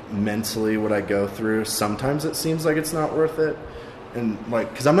and like mentally what I go through, sometimes it seems like it's not worth it. And like,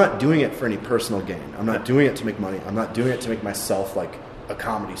 because I'm not doing it for any personal gain. I'm not doing it to make money. I'm not doing it to make myself like a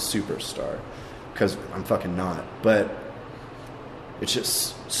comedy superstar, because I'm fucking not. But it's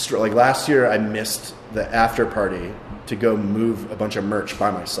just like last year I missed the after party to go move a bunch of merch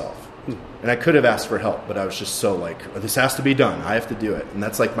by myself. And I could have asked for help, but I was just so like, this has to be done. I have to do it. And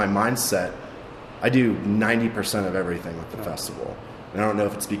that's like my mindset. I do 90% of everything with the festival. And I don't know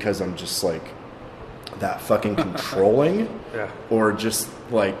if it's because I'm just like that fucking controlling or just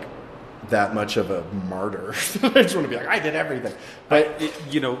like that much of a martyr. I just want to be like, I did everything. But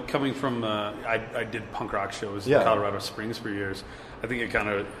coming from, I did punk rock shows in Colorado Springs for years. I think it kind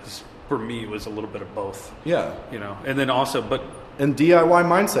of, for me, was a little bit of both. Yeah. And then also, and DIY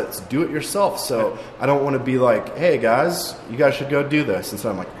mindsets, do it yourself. So I don't want to be like, hey guys, you guys should go do this. And so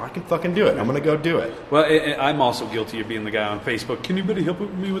I'm like, I can fucking do it. I'm going to go do it. Well, I'm also guilty of being the guy on Facebook. Can anybody help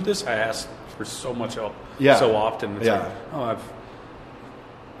me with this? I ask for so much help so often. It's like, oh,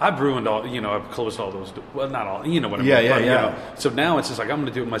 I've ruined all, I've closed all those. Well, not all, you know what I mean. Yeah. So now it's just like, I'm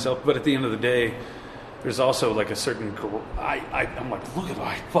going to do it myself. But at the end of the day, there's also like a certain, I'm like, look at what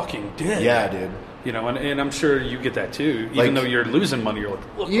I fucking did. Yeah, dude. And I'm sure you get that too. Even though you're losing money, you're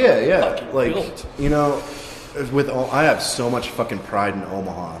like, look what I fucking built. I have so much fucking pride in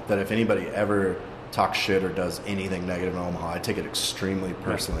Omaha that if anybody ever talks shit or does anything negative in Omaha, I take it extremely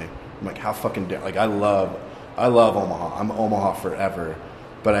personally. I'm like, how fucking I love Omaha. I'm Omaha forever.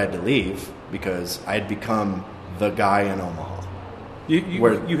 but I had to leave because I had become the guy in Omaha.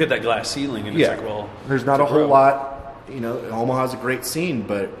 You hit that glass ceiling, and it's like, well, there's not a whole lot. Omaha's a great scene,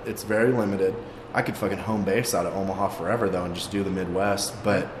 but it's very limited. I could fucking home base out of Omaha forever, though, and just do the Midwest.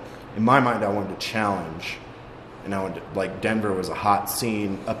 But in my mind, I wanted to challenge. And I wanted to, like, Denver was a hot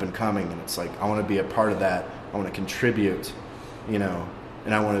scene, up and coming, and it's like, I want to be a part of that. I want to contribute, and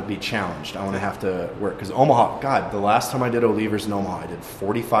I want to be challenged. I want to have to work. Because Omaha, God, the last time I did O'Leaver's in Omaha, I did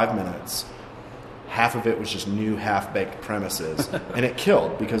 45 minutes. Half of it was just new half-baked premises. And it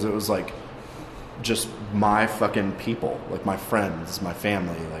killed because it was, like, just my fucking people. Like, my friends, my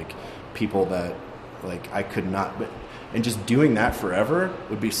family, like, people that, like, I could not. And just doing that forever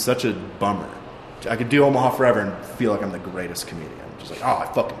would be such a bummer. I could do Omaha forever and feel like I'm the greatest comedian. Just like, oh,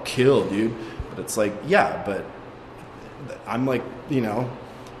 I fucking killed, dude. But it's like, yeah, but I'm like,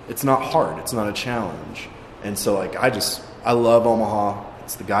 it's not hard. It's not a challenge. And so, like, I love Omaha.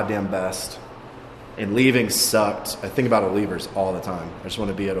 It's the goddamn best. And leaving sucked. I think about O'Leaver's all the time. I just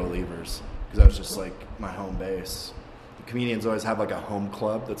want to be at O'Leaver's because that was just, like, my home base. The comedians always have, like, a home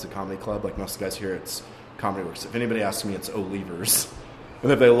club that's a comedy club. Like, most guys here, it's Comedy Works. If anybody asks me, it's O'Leaver's.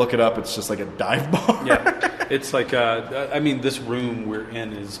 And if they look it up, it's just like a dive bar. Yeah, it's like this room we're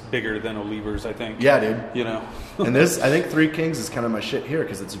in is bigger than O'Leaver's, I think. Yeah, dude. And I think Three Kings is kind of my shit here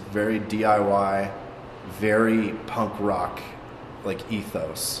because it's very DIY, very punk rock, like,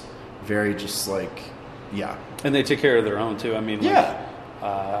 ethos, very just like, yeah. And they take care of their own too. I mean, yeah.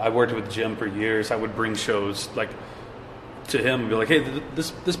 I worked with Jim for years. I would bring shows like to him and be like, hey,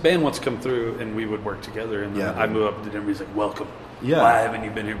 this band wants to come through, and we would work together. And then I move up to Denver. He's like, welcome. Yeah. Why haven't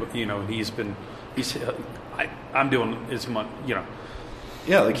you been here? I'm doing as much,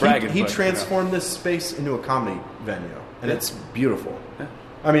 Yeah, like bragging, he transformed this space into a comedy venue, and it's beautiful. Yeah.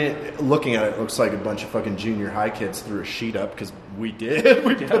 I mean, looking at it, looks like a bunch of fucking junior high kids threw a sheet up because we did.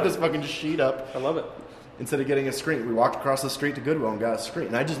 We put this fucking sheet up. I love it. Instead of getting a screen, we walked across the street to Goodwill and got a screen.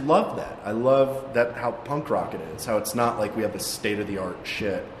 And I just love that. I love that how punk rock it is. How it's not like we have this state-of-the-art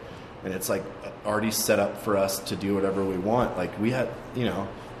shit. And it's like already set up for us to do whatever we want. Like we had,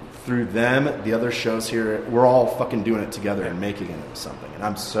 through them, the other shows here, we're all fucking doing it together and making it into something. And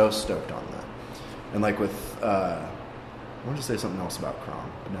I'm so stoked on that. And like with, I wanted to say something else about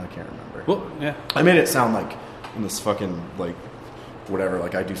Crom, but now I can't remember. Well, yeah. I made it sound like in this fucking, like, whatever,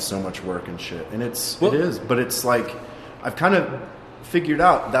 like I do so much work and shit. And it is, but it's like, I've kind of figured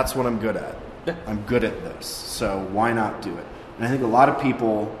out that's what I'm good at. Yeah. I'm good at this. So why not do it? And I think a lot of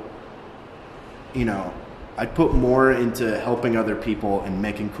people, I put more into helping other people and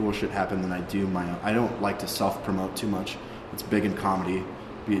making cool shit happen than I do my own. I don't like to self-promote too much. It's big in comedy,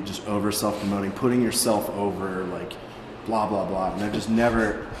 be it just over self-promoting, putting yourself over, like, blah, blah, blah. And I've just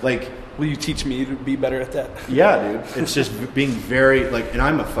never, like... Will you teach me to be better at that? Yeah, dude. It's just being very, like, and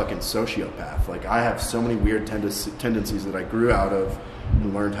I'm a fucking sociopath. Like, I have so many weird tendencies that I grew out of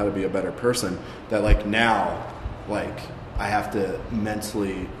and learned how to be a better person that, like, now, like... I have to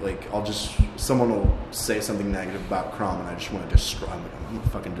mentally, like, someone will say something negative about Crom and I just want to destroy, I'm going to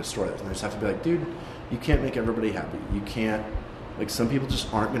fucking destroy this. And I just have to be like, dude, you can't make everybody happy. You can't, like, some people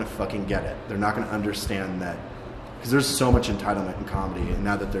just aren't going to fucking get it. They're not going to understand that, because there's so much entitlement in comedy, and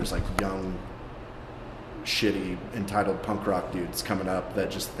now that there's, like, young, shitty, entitled punk rock dudes coming up that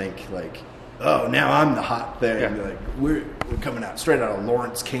just think, like, oh, now I'm the hot thing. Yeah. And like, we're coming out straight out of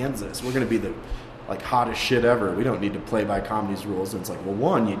Lawrence, Kansas. We're going to be the, like, hottest shit ever. We don't need to play by comedy's rules. And it's like, well,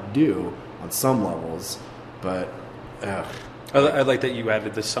 one, you do on some levels, but I like that you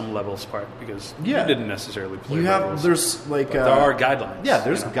added the some levels part because you didn't necessarily play by rules. There's like there are guidelines. Yeah,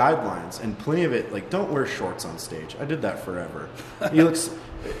 there's guidelines and plenty of it. Like, don't wear shorts on stage. I did that forever. It's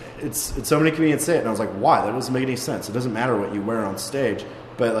so many comedians say it, and I was like, why? That doesn't make any sense. It doesn't matter what you wear on stage.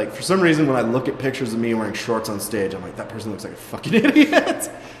 But, like, for some reason, when I look at pictures of me wearing shorts on stage, I'm like, that person looks like a fucking idiot.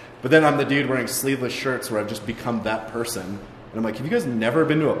 But then I'm the dude wearing sleeveless shirts where I've just become that person. And I'm like, have you guys never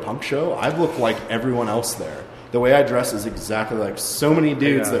been to a punk show? I look like everyone else there. The way I dress is exactly like so many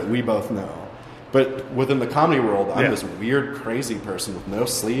dudes that we both know. But within the comedy world, I'm this weird, crazy person with no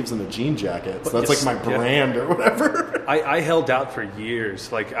sleeves and a jean jacket. So that's like my brand or whatever. I held out for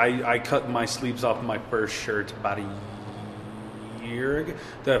years. Like, I cut my sleeves off my first shirt about a year ago.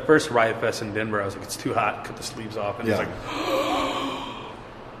 The first Riot Fest in Denver, I was like, it's too hot, cut the sleeves off. And it's like,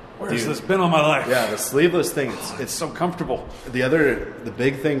 where's this been all my life? Yeah, the sleeveless thing, it's so comfortable. The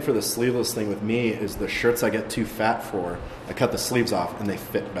big thing for the sleeveless thing with me is the shirts I get too fat for, I cut the sleeves off and they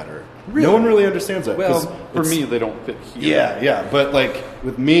fit better. Really? No one really understands that. Well, for me, they don't fit here. Yeah, but like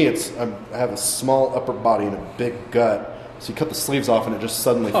with me, I have a small upper body and a big gut. So you cut the sleeves off and it just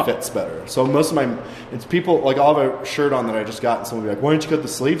suddenly fits better. So most of it's people, like I'll have a shirt on that I just got and someone will be like, why don't you cut the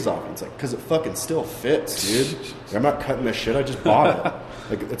sleeves off? And it's like, because it fucking still fits, dude. Like, I'm not cutting this shit, I just bought it.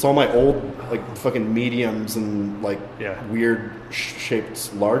 Like, it's all my old, like, fucking mediums and, like, weird shaped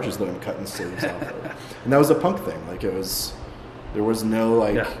larges that I'm cutting sleeves off of. And that was a punk thing. Like, there was no,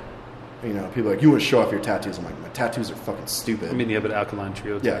 like, you know, people are like, you want to show off your tattoos? I'm like, my tattoos are fucking stupid. I mean, you have an Alkaline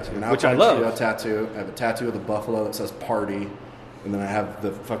Trio tattoo, which I love. Trio tattoo. I have a tattoo of the buffalo that says party. And then I have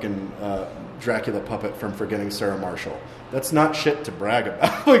the fucking Dracula puppet from Forgetting Sarah Marshall. That's not shit to brag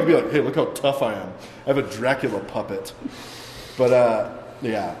about. Like, be like, hey, look how tough I am. I have a Dracula puppet. But,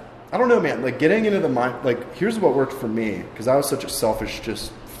 yeah. I don't know, man. Like, getting into the mind... Like, here's what worked for me. Because I was such a selfish,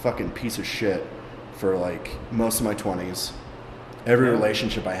 just fucking piece of shit for, like, most of my 20s. Every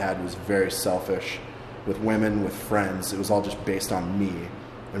relationship I had was very selfish. With women, with friends. It was all just based on me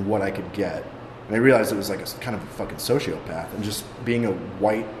and what I could get. And I realized it was like a kind of a fucking sociopath. And just being a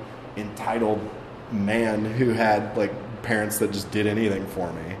white, entitled man who had, like, parents that just did anything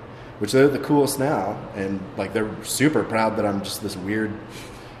for me. Which they're the coolest now. And, like, they're super proud that I'm just this weird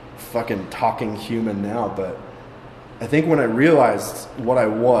fucking talking human now. But I think when I realized what I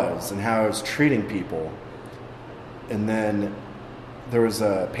was and how I was treating people, and then there was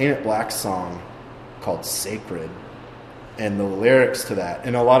a Paint It Black song called Sacred, and the lyrics to that,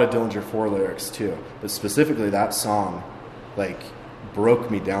 and a lot of Dillinger 4 lyrics too, but specifically that song, like,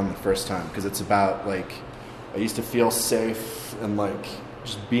 broke me down the first time, because it's about, like, I used to feel safe and, like,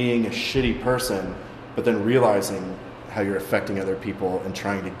 just being a shitty person, but then realizing how you're affecting other people and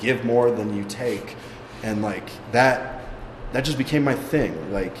trying to give more than you take, and, like, that just became my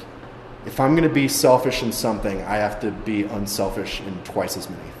thing. Like, if I'm going to be selfish in something, I have to be unselfish in twice as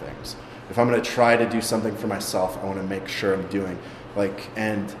many things. If I'm going to try to do something for myself, I want to make sure I'm doing, like,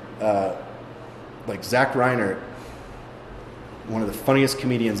 and, like, Zach Reinert, one of the funniest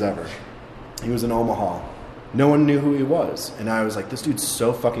comedians ever. He was in Omaha. No one knew who he was. And I was like, this dude's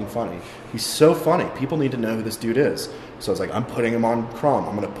so fucking funny. He's so funny. People need to know who this dude is. So I was like, I'm putting him on Crom.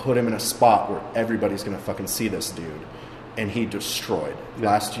 I'm going to put him in a spot where everybody's going to fucking see this dude. And he destroyed.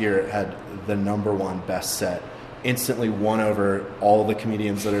 Last year, it had the #1 best set. Instantly won over all the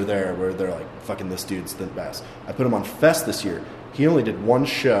comedians that are there, where they're like, fucking this dude's the best. I put him on Fest this year. He only did one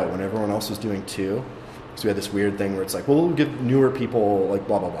show when everyone else was doing 2. So we had this weird thing where it's like, well, we'll give newer people, like,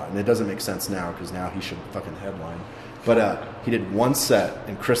 blah, blah, blah. And it doesn't make sense now, because now he should fucking headline. But he did one set,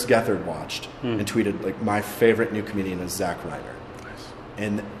 and Chris Gethard watched and tweeted, like, my favorite new comedian is Zach Reinert. Nice.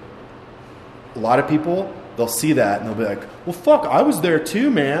 And a lot of people, they'll see that, and they'll be like, well, fuck, I was there too,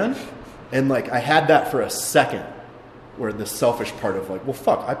 man. And, like, I had that for a second, where the selfish part of, like, well,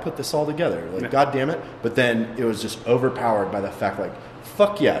 fuck, I put this all together. Like, God damn it. But then it was just overpowered by the fact, like,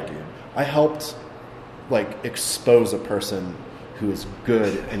 fuck yeah, dude. I helped, like, expose a person who is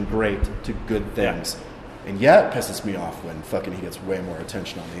good and great to good things. And yeah, it pisses me off when fucking he gets way more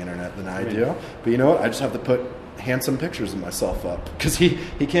attention on the internet than I do. But you know what? I just have to put handsome pictures of myself up, because he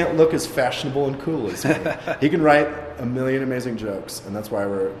can't look as fashionable and cool as me. He can write a million amazing jokes, and that's why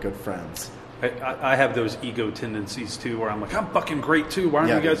we're good friends. I have those ego tendencies too, where I'm like, I'm fucking great too. Why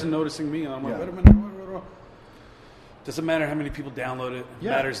aren't you guys noticing me? And I'm like, wait a minute. Doesn't matter how many people download it. It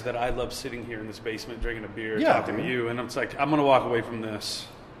matters that I love sitting here in this basement drinking a beer, talking to you, and it's like, I'm gonna walk away from this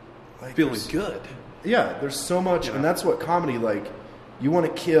like, feeling good. Yeah, there's so much, and that's what comedy, like, you want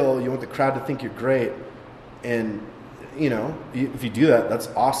to kill, you want the crowd to think you're great, and, you know, if you do that, that's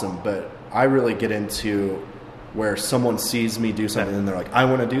awesome, but I really get into where someone sees me do something and they're like, I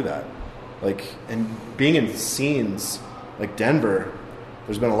want to do that. Like, and being in scenes like Denver,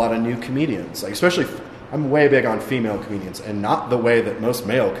 there's been a lot of new comedians, like, especially, I'm way big on female comedians, and not the way that most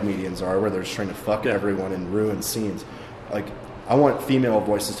male comedians are, where they're just trying to fuck everyone and ruin scenes. Like, I want female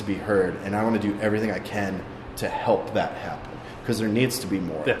voices to be heard, and I want to do everything I can to help that happen, because there needs to be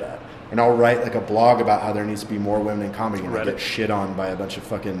more of that. And I'll write, like, a blog about how there needs to be more women in comedy, and I get shit on by a bunch of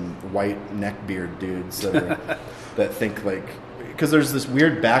fucking white neckbeard dudes that are, that think, like, because there's this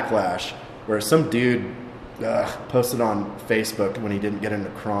weird backlash where some dude posted on Facebook when he didn't get into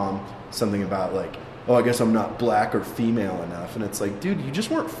Crom something about, like, oh, I guess I'm not black or female enough, and it's like, dude, you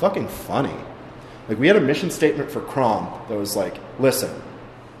just weren't fucking funny. Like, we had a mission statement for Crom that was like, listen,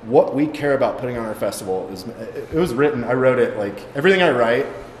 what we care about putting on our festival is, it was written, I wrote it, like, everything I write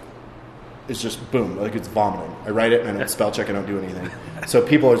is just boom, like, it's vomiting. I write it and I don't spell check, I don't do anything. So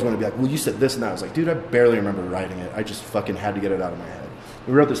people always want to be like, well, you said this and that. I was like, dude, I barely remember writing it. I just fucking had to get it out of my head.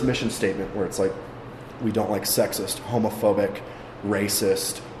 We wrote this mission statement where it's like, we don't like sexist, homophobic,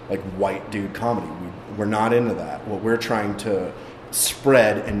 racist, like, white dude comedy. We're not into that. What we're trying to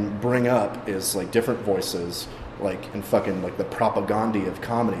spread and bring up is, like, different voices, like, and fucking, like, the propaganda of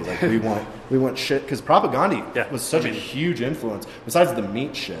comedy. Like, we want shit, because propaganda was such a huge influence, besides the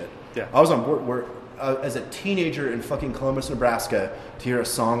meat shit. Yeah. I was on board as a teenager in fucking Columbus, Nebraska, to hear a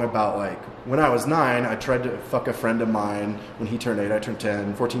song about, like, when I was 9, I tried to fuck a friend of mine. When he turned 8, I turned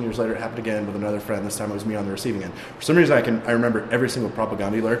 10. 14 years later, it happened again with another friend. This time it was me on the receiving end. For some reason, I remember every single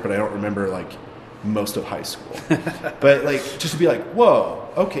propaganda lyric, but I don't remember, like, most of high school. But, like, just to be like, whoa,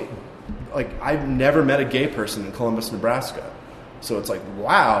 okay. Like, I've never met a gay person in Columbus, Nebraska. So it's like,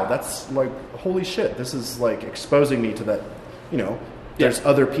 wow, that's, like, holy shit. This is, like, exposing me to that, you know, there's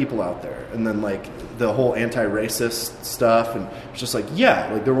other people out there. And then, like, the whole anti-racist stuff. And it's just like,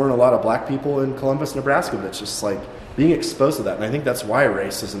 yeah, like, there weren't a lot of black people in Columbus, Nebraska. But it's just, like, being exposed to that. And I think that's why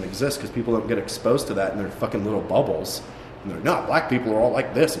racism exists, because people don't get exposed to that in their fucking little bubbles. And they're not, black people are all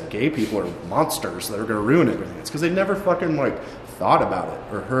like this, and gay people are monsters that are going to ruin everything. It's because they never fucking, like, thought about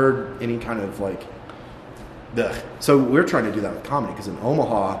it or heard any kind of, like, ugh. So we're trying to do that with comedy, because in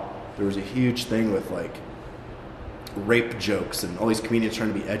Omaha, there was a huge thing with, like, rape jokes and all these comedians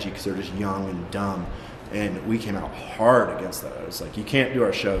trying to be edgy because they're just young and dumb. And we came out hard against that. I was like, you can't do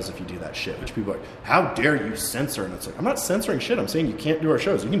our shows if you do that shit. Which people are like, how dare you censor? And it's like, I'm not censoring shit. I'm saying you can't do our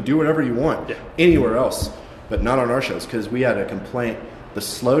shows. You can do whatever you want anywhere else, but not on our shows, because we had a complaint. The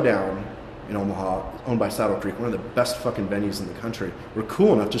Slowdown in Omaha, owned by Saddle Creek, one of the best fucking venues in the country, were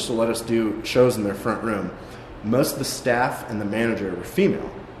cool enough just to let us do shows in their front room. Most of the staff and the manager were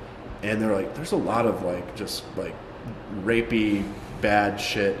female. And they're like, there's a lot of, like, just, like, rapey, bad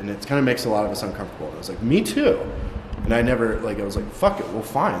shit, and it kind of makes a lot of us uncomfortable. And I was like, me too. And I never, like, I was like, fuck it, well,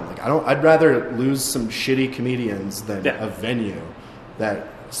 fine. Like, I'd rather lose some shitty comedians than a venue that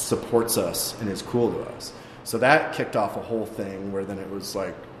supports us and is cool to us. So that kicked off a whole thing where then it was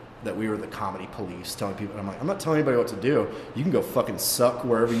like that we were the comedy police telling people. I'm like, I'm not telling anybody what to do. You can go fucking suck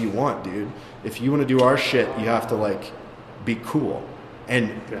wherever you want, dude. If you want to do our shit, you have to, like, be cool.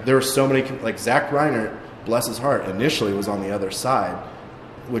 And there were so many, like, Zach Reiner, bless his heart, initially was on the other side,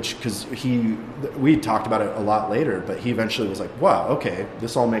 which, because we talked about it a lot later, but he eventually was like, wow, okay,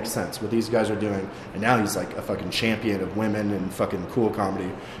 this all makes sense, what these guys are doing. And now he's like a fucking champion of women and fucking cool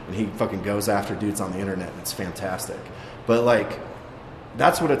comedy, and he fucking goes after dudes on the internet, and it's fantastic. But, like,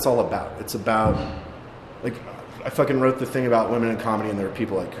 that's what it's all about. It's about, like, I fucking wrote the thing about women in comedy, and there were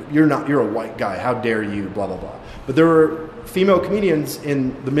people like, you're a white guy, how dare you, blah, blah, blah. But there were female comedians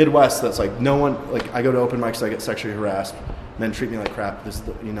in the Midwest that's like, no one, like, I go to open mics, I get sexually harassed, men treat me like crap,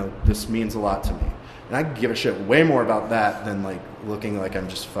 this means a lot to me. And I give a shit way more about that than, like, looking like I'm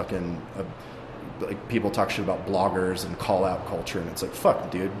just fucking, like, people talk shit about bloggers and call out culture, and it's like,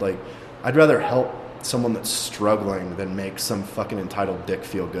 fuck, dude, like, I'd rather help someone that's struggling than make some fucking entitled dick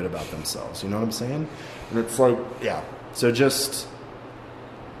feel good about themselves. You know what I'm saying? And it's like, yeah. So just,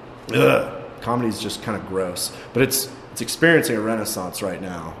 comedy's just kind of gross. But it's experiencing a renaissance right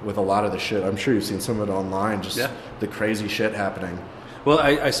now with a lot of the shit. I'm sure you've seen some of it online, just the crazy shit happening. Well,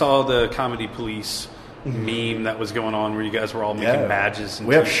 I saw the comedy police meme that was going on where you guys were all making badges and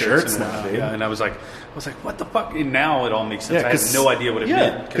we have t-shirts shirts and now, dude. and I was like, what the fuck? And now it all makes sense. I had no idea what it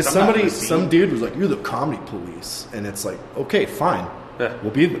meant. Because some dude was like, you're the comedy police. And it's like, okay, fine. Yeah.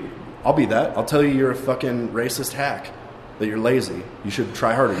 I'll be that. I'll tell you you're a fucking racist hack, that you're lazy. You should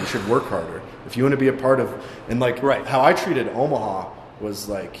try harder. You should work harder. If you want to be a part of, and, like, how I treated Omaha was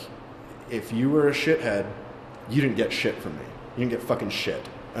like, if you were a shithead, you didn't get shit from me. You didn't get fucking shit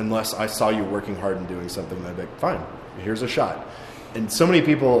unless I saw you working hard and doing something. And I'd be like, fine, here's a shot. And so many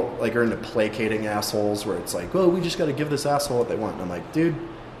people, like, are into placating assholes where it's like, well, we just got to give this asshole what they want. And I'm like, dude,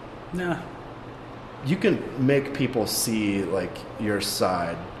 nah. You can make people see, like, your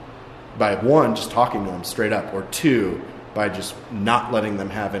side by, one, just talking to them straight up, or two, by just not letting them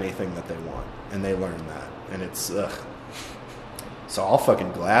have anything that they want. And they learn that. And it's, ugh. So I'll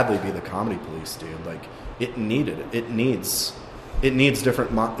fucking gladly be the comedy police, dude. Like, it needed it. It needs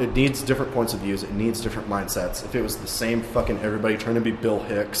different points of views. It needs different mindsets. If it was the same fucking everybody trying to be Bill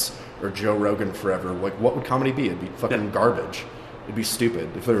Hicks or Joe Rogan forever, like, what would comedy be? It'd be fucking garbage. It'd be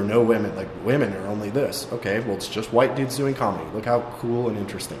stupid. If there were no women, like, women are only this. Okay, well, it's just white dudes doing comedy. Look how cool and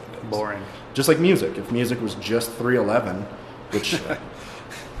interesting it is. Boring. Just like music. If music was just 311, which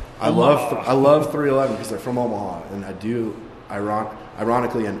I love 311 because they're from Omaha, and I do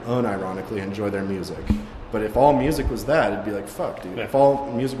ironically and unironically enjoy their music. But if all music was that, it'd be like, fuck, dude. Yeah. If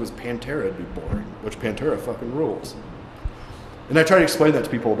all music was Pantera, it'd be boring, which Pantera fucking rules. And I try to explain that to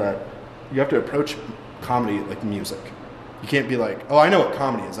people, that you have to approach comedy like music. You can't be like, oh, I know what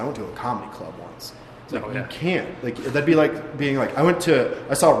comedy is. I went to a comedy club once. It's like, you can't. Like, that'd be like being like,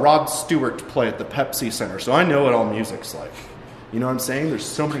 I saw Rod Stewart play at the Pepsi Center, so I know what all music's like. You know what I'm saying? There's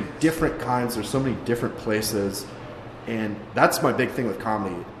so many different kinds. There's so many different places. And that's my big thing with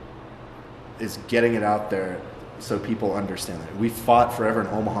comedy, is getting it out there so people understand it. We fought forever in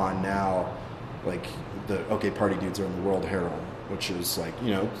Omaha, and now, like, the OK Party dudes are in the World Herald, which is like,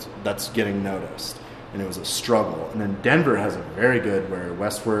 you know, that's getting noticed. And it was a struggle. And then Denver has a very good, where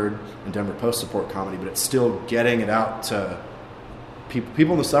Westward and Denver Post support comedy, but it's still getting it out to people.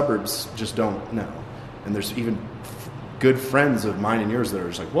 People in the suburbs just don't know. And there's even good friends of mine and yours that are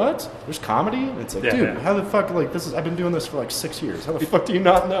just like, what? There's comedy? And it's like, dude, how the fuck, like, this is, I've been doing this for like 6 years. How the fuck do you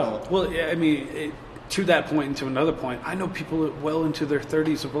not know? Well, yeah, I mean, to that point and to another point, I know people well into their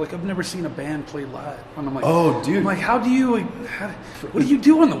 30s who are like, I've never seen a band play live. And I'm like, oh, dude. I'm like, what do you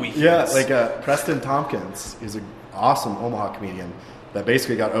do on the weekends? Yeah, like Preston Tompkins is an awesome Omaha comedian that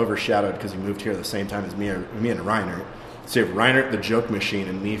basically got overshadowed because he moved here at the same time as me and Reiner. So you have Reiner, the joke machine,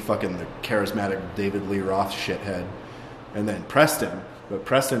 and me, fucking the charismatic David Lee Roth shithead. And then Preston. But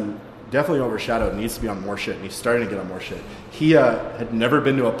Preston definitely overshadowed, needs to be on more shit, and he's starting to get on more shit. He had never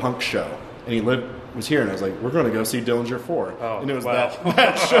been to a punk show, and he was here, and I was like, we're going to go see Dillinger 4. Oh, and it was wow.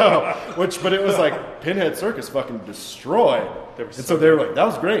 that show, but it was like Pinhead Circus fucking destroyed. And so they were like, that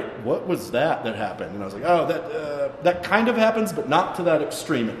was great. What was that happened? And I was like, oh, that kind of happens, but not to that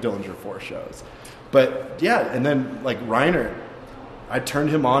extreme at Dillinger 4 shows. But yeah, and then like Reiner, I turned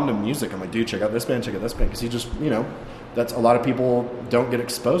him on to music. I'm like, dude, check out this band, because he just, you know, that's a lot of people don't get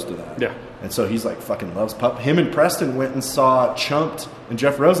exposed to that. Yeah. And so he's like fucking loves Pup. Him and Preston went and saw Chumped and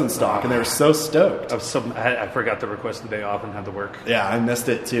Jeff Rosenstock, and they were so stoked. I forgot to request the day off and had to work. Yeah, I missed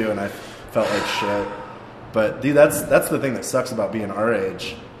it too, and I felt like shit. But dude, that's the thing that sucks about being our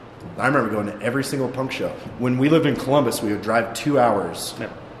age. I remember going to every single punk show. When we lived in Columbus, we would drive 2 hours,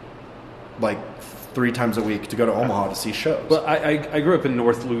 like 3 times a week, to go to Omaha to see shows. Well, I grew up in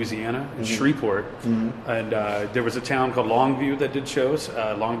North Louisiana, in Shreveport, and there was a town called Longview that did shows.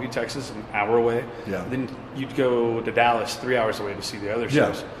 Longview, Texas, an hour away. Yeah. Then you'd go to Dallas, 3 hours away, to see the other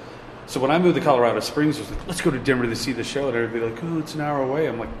shows. So when I moved to Colorado Springs, I was like, let's go to Denver to see the show. And everybody like, oh, it's an hour away.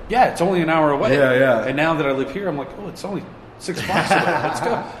 I'm like, yeah, it's only an hour away. Yeah. And now that I live here, I'm like, oh, it's only 6 blocks away. Let's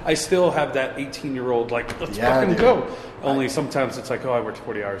go. I still have that 18-year-old, like, let's fucking go. Only sometimes it's like, oh, I worked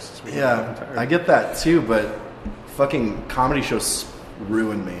 40 hours this week. Yeah, I get that too, but fucking comedy shows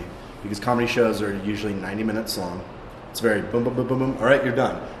ruin me, because comedy shows are usually 90 minutes long. It's very boom, boom, boom, boom, boom. All right, you're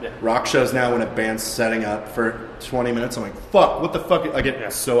done. Yeah. Rock shows now, when a band's setting up for 20 minutes, I'm like, fuck, what the fuck? I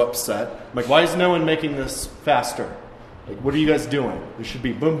get so upset. I'm like, why is no one making this faster? Like, what are you guys doing? It should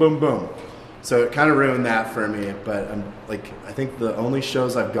be boom, boom, boom. So it kind of ruined that for me, but I'm like, I think the only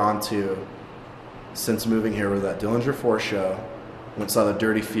shows I've gone to since moving here were that Dillinger 4 show. Went and saw the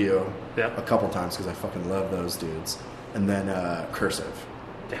Dirty Few a couple times because I fucking love those dudes. And then Cursive.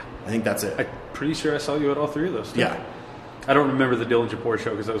 Yeah. I think that's it. I'm pretty sure I saw you at all 3 of those. Yeah. I don't remember the Dillinger 4 show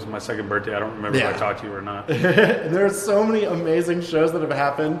because that was my second birthday. I don't remember if I talked to you or not. There are so many amazing shows that have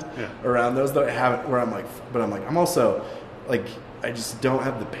happened around those that I haven't, where I'm like, but I'm also like, I just don't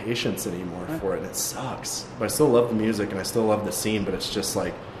have the patience anymore for it, and it sucks. But I still love the music and I still love the scene, but it's just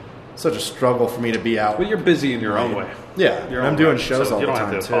like such a struggle for me to be out. Well, you're busy in your own way. Yeah, I'm doing shows all the time too. You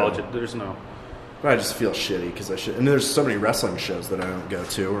don't have to apologize. There's no. But I just feel shitty because I should. And there's so many wrestling shows that I don't go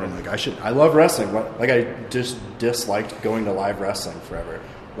to, where I'm like, I love wrestling. Like, I just disliked going to live wrestling forever.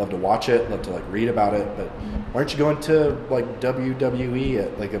 Love to watch it, love to like read about it, but why aren't you going to like WWE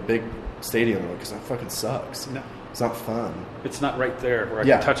at like a big stadium? Because that fucking sucks. No. It's not fun. It's not right there where I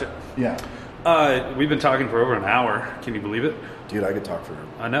can touch it. Yeah. We've been talking for over an hour. Can you believe it? Dude, I could talk for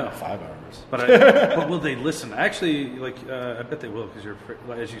 5 hours. But but will they listen? Actually, I bet they will, because you're,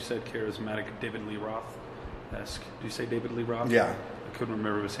 as you said, charismatic David Lee Roth-esque. Do you say David Lee Roth? Yeah. I couldn't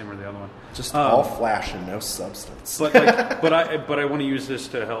remember if it was him or the other one. Just all flash and no substance. But I want to use this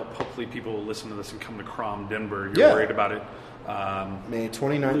to help. Hopefully, people will listen to this and come to Crom, Denver. You're worried about it. May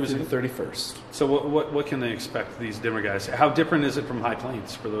 29th through the 31st. So what can they expect, these Denver guys? How different is it from High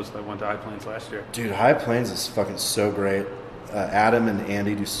Plains, for those that went to High Plains last year? Dude, High Plains is fucking so great. Adam and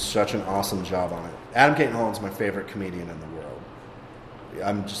Andy do such an awesome job on it. Adam Caton Holland's my favorite comedian in the world.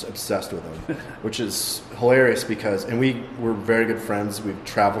 I'm just obsessed with him, which is hilarious because, and we're very good friends. We've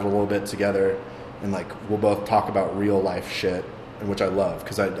traveled a little bit together, and like we'll both talk about real life shit, and which I love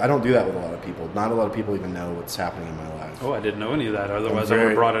because I don't do that with a lot of people. Not a lot of people even know what's happening in my life. Oh, I didn't know any of that. Otherwise, I would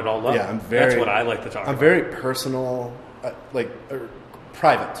have brought it all up. Yeah, that's what I like to talk about. I'm very personal,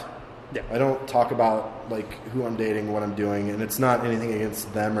 private. Yeah. I don't talk about like who I'm dating, what I'm doing, and it's not anything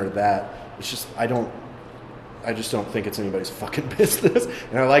against them or that. It's just I just don't think it's anybody's fucking business.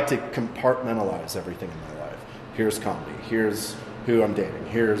 And I like to compartmentalize everything in my life. Here's comedy. Here's who I'm dating.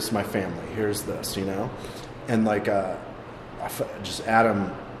 Here's my family. Here's this, you know? And like just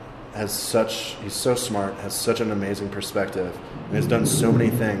Adam he's so smart, has such an amazing perspective, and has done so many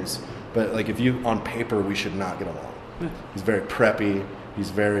things. But like, if you on paper, we should not get along. Yeah. He's very preppy. He's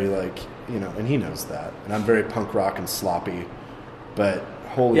very like, and he knows that. And I'm very punk rock and sloppy. But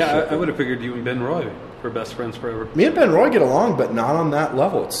holy shit. I would have figured you and Ben Roy were best friends forever. Me and Ben Roy get along, but not on that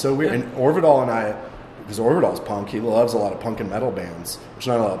level. It's so weird. Yeah. And Orvidal and I, because Orvidal's punk, he loves a lot of punk and metal bands, which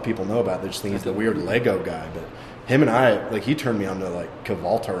not a lot of people know about. They just think he's the weird Lego guy. But him and I, like, he turned me on to like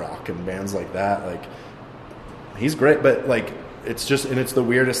Cavalta Rock and bands like that. Like, he's great, but like, it's just, and it's the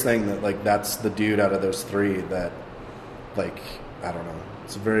weirdest thing that like, that's the dude out of those three that, like, I don't know.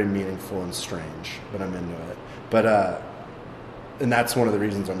 It's very meaningful and strange, but I'm into it. But, and that's one of the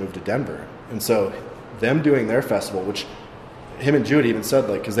reasons I moved to Denver. And so them doing their festival, which him and Jude even said,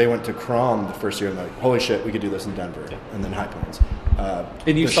 like, because they went to Crom the first year and like, holy shit, we could do this in Denver. Yeah. And then High Plains.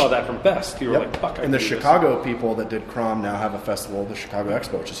 And you saw that from Best. You were like, fuck. And the Chicago people that did Crom now have a festival, the Chicago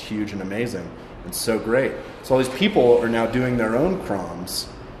Expo, which is huge and amazing and so great. So all these people are now doing their own Croms,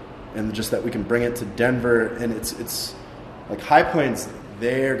 and just that we can bring it to Denver. And it's like High Plains,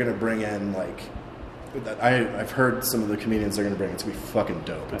 they're going to bring in like, I've heard some of the comedians they're going to bring. It's going to be fucking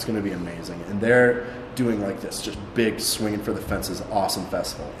dope. It's going to be amazing. And they're doing like this just big swinging for the fences, awesome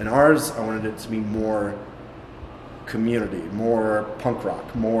festival. And ours, I wanted it to be more community, more punk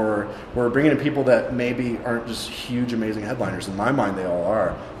rock, more, we're bringing in people that maybe aren't just huge, amazing headliners. In my mind, they all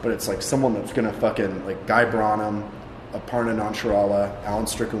are. But it's like someone that's going to fucking, like Guy Branum, Aparna Nancherala, Alan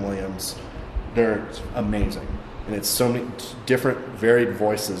Strickland-Williams. They're amazing. And it's so many different, varied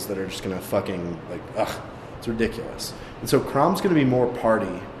voices that are just going to fucking, like, it's ridiculous. And so Crom's going to be more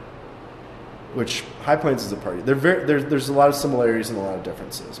party, which High Plains is a party. There's a lot of similarities and a lot of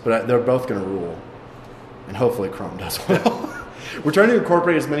differences, but they're both going to rule. And hopefully Crom does well. We're trying to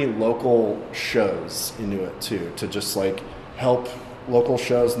incorporate as many local shows into it, too, to just, like, help local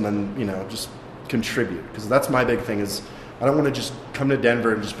shows and then, just contribute. Because that's my big thing is, I don't want to just come to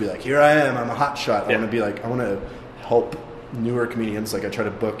Denver and just be like, here I am, I'm a hot shot. I want to be like, I want to help newer comedians. Like, I try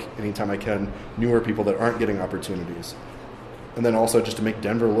to book anytime I can newer people that aren't getting opportunities. And then also just to make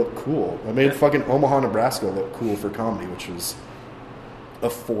Denver look cool. I made fucking Omaha, Nebraska look cool for comedy, which was a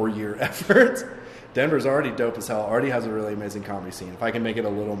 4-year effort. Denver's already dope as hell, already has a really amazing comedy scene. If I can make it a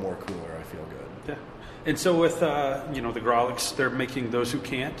little more cooler, I feel good. Yeah. And so with, the Grolics, they're making Those Who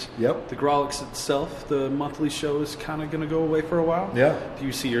Can't. Yep. The Grolics itself, the monthly show is kind of going to go away for a while. Yeah. Do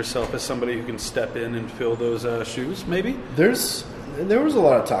you see yourself as somebody who can step in and fill those shoes, maybe? There was a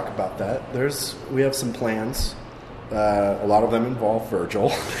lot of talk about that. We have some plans. A lot of them involve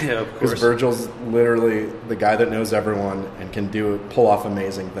Virgil. Yeah, of course. Because Virgil's literally the guy that knows everyone and can pull off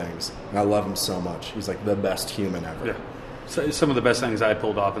amazing things. And I love him so much. He's like the best human ever. Yeah. So some of the best things I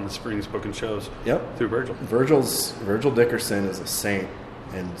pulled off in the Springs booking shows. Yep. Through Virgil. Virgil Dickerson is a saint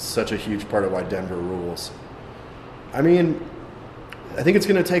and such a huge part of why Denver rules. I mean, I think it's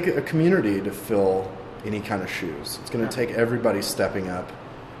going to take a community to fill any kind of shoes. It's going to take everybody stepping up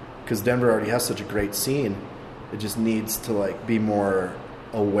because Denver already has such a great scene. It just needs to like be more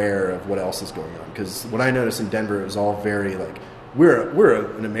aware of what else is going on. Because what I noticed in Denver, it was all very like,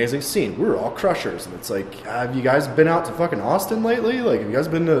 we're an amazing scene. We're all crushers. And it's like, have you guys been out to fucking Austin lately? Like, have you guys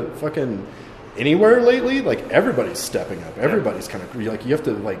been to fucking anywhere lately? Like, everybody's stepping up. Everybody's kind of, like, you have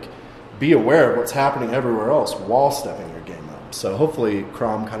to like be aware of what's happening everywhere else while stepping your game up. So hopefully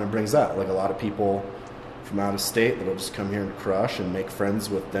Crom kind of brings that. Like, a lot of people from out of state that'll just come here and crush and make friends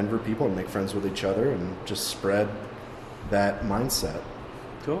with Denver people and make friends with each other and just spread that mindset.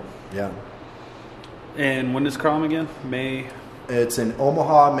 Cool. Yeah. And when is Crom again? May? It's in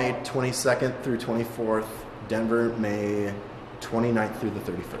Omaha, May 22nd through 24th. Denver, May 29th through the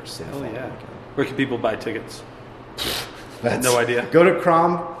 31st. Oh, yeah. Where can people buy tickets? No idea. Go to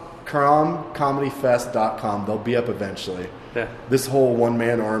cromcomedyfest.com. They'll be up eventually. Yeah. This whole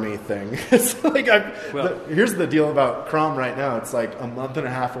one-man army thing. It's like here's the deal about Crom right now. It's like a month and a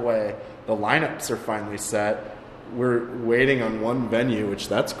half away. The lineups are finally set. We're waiting on one venue, which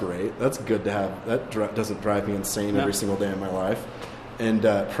that's great. That's good to have. That doesn't drive me insane every single day of my life. And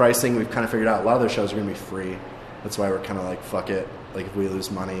pricing, we've kind of figured out. A lot of those shows are going to be free. That's why we're kind of like, fuck it. Like, if we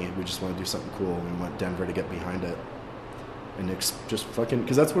lose money, we just want to do something cool. We want Denver to get behind it. And just fucking,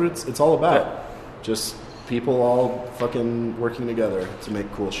 because that's what it's all about. Yeah. Just people all fucking working together to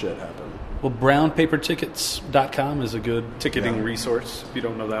make cool shit happen. Well, brownpapertickets.com is a good ticketing resource, if you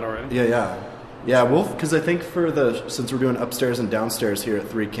don't know that already. Yeah, well, because I think since we're doing upstairs and downstairs here at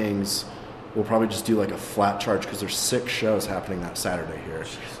Three Kings, we'll probably just do like a flat charge because there's 6 shows happening that Saturday here.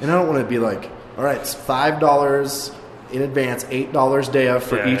 And I don't want to be like, all right, it's $5 in advance, $8 day of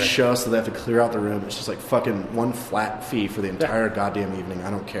for each show, so they have to clear out the room. It's just like fucking one flat fee for the entire goddamn evening. I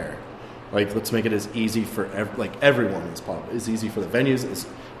don't care. Like, let's make it as easy for everyone as possible. It's easy for the venues. It's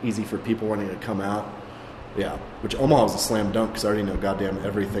easy for people wanting to come out. Yeah, which Omaha was a slam dunk because I already know goddamn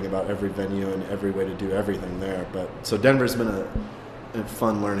everything about every venue and every way to do everything there. But so Denver's been a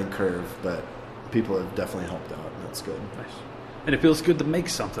fun learning curve, but people have definitely helped out, and that's good. Nice. And it feels good to make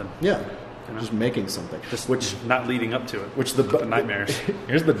something. Yeah, just making something. Which not leading up to it. Which the nightmares.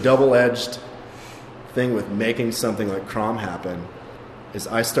 Here's the double-edged thing with making something like Crom happen is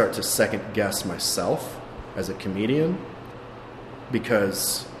I start to second guess myself as a comedian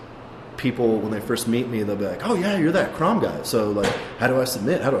because people, when they first meet me, they'll be like, oh yeah, you're that Crom guy, so like, how do I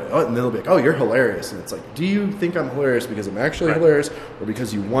submit, and they'll be like, oh, you're hilarious, and it's like, do you think I'm hilarious because I'm actually hilarious or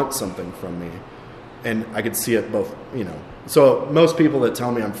because you want something from me? And I could see it both, so most people that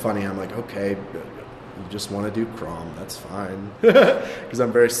tell me I'm funny, I'm like, okay, you just want to do Crom, that's fine. Because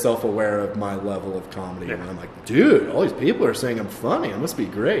I'm very self-aware of my level of comedy. And I'm like, dude, all these people are saying I'm funny. I must be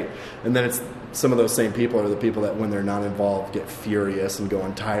great. And then it's some of those same people are the people that when they're not involved get furious and go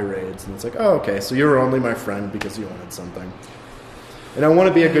on tirades. And it's like, oh, okay, so you're only my friend because you wanted something. And I want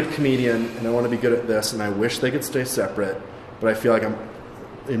to be a good comedian, and I want to be good at this, and I wish they could stay separate. But I feel like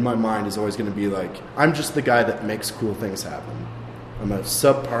in my mind is always going to be like, I'm just the guy that makes cool things happen. I'm a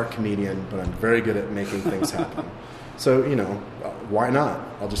subpar comedian, but I'm very good at making things happen. So, why not?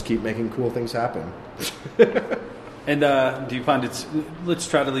 I'll just keep making cool things happen. And do you find let's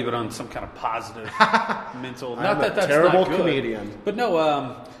try to leave it on some kind of positive mental... Not that that's terrible not good, comedian. But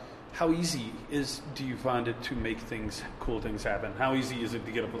no, how easy do you find it to make cool things happen? How easy is it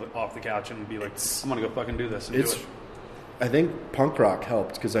to get up off the couch and be like, I'm going to go fucking do this and do it? I think punk rock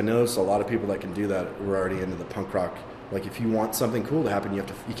helped because I noticed a lot of people that can do that were already into the punk rock. Like, if you want something cool to happen, you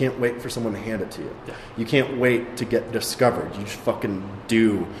can't wait for someone to hand it to you. Yeah. You can't wait to get discovered. You just fucking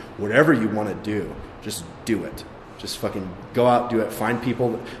do whatever you want to do. Just do it. Just fucking go out, do it. Find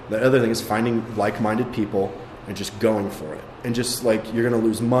people. The other thing is finding like-minded people and just going for it. And just, like, you're going to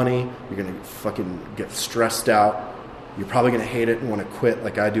lose money. You're going to fucking get stressed out. You're probably going to hate it and want to quit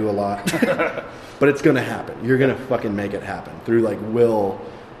like I do a lot. But it's going to happen. You're going to fucking make it happen through, like, will...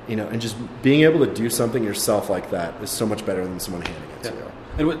 and just being able to do something yourself like that is so much better than someone handing it to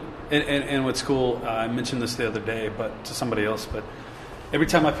you. And what's cool, I mentioned this the other day, but to somebody else, but every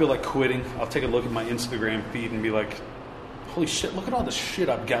time I feel like quitting, I'll take a look at my Instagram feed and be like, holy shit, look at all the shit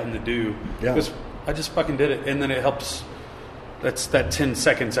I've gotten to do. Yeah. Because I just fucking did it. And then it helps. That's that 10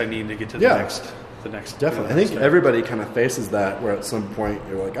 seconds I need to get to the next. Definitely. I think everybody kind of faces that where at some point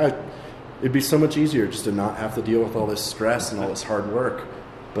you're like, it'd be so much easier just to not have to deal with all this stress and all this hard work.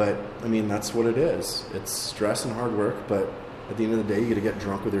 But, I mean, that's what it is. It's stress and hard work, but at the end of the day, you get to get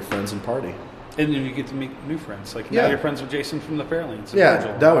drunk with your friends and party. And then you get to make new friends. Like, now you're friends with Jason from the Fairlanes. Yeah,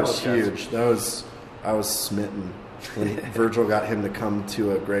 Virgil, that was huge. I was smitten when Virgil got him to come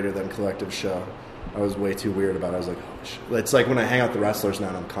to a Greater Than Collective show. I was way too weird about it. I was like, oh, shit. It's like when I hang out with the wrestlers now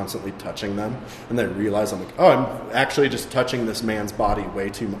and I'm constantly touching them, and then I realize I'm like, oh, I'm actually just touching this man's body way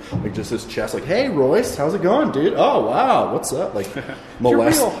too much. Like, just his chest, like, hey, Royce, how's it going, dude? Oh, wow, what's up? Like, you're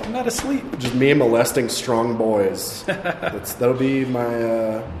real. I'm not asleep. Just me molesting strong boys. That'll be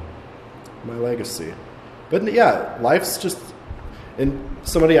my my legacy. But yeah, life's just... And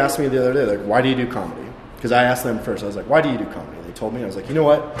somebody asked me the other day, like, why do you do comedy? Because I asked them first. I was like, why do you do comedy? And they told me. I was like, you know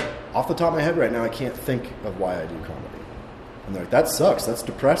what? Off the top of my head right now, I can't think of why I do comedy. And they're like, that sucks. That's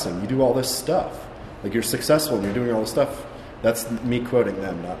depressing. You do all this stuff. Like, you're successful and you're doing all this stuff. That's me quoting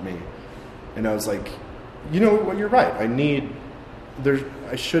them, not me. And I was like, you know what? You're right.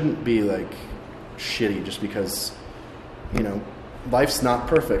 I shouldn't be, like, shitty just because, life's not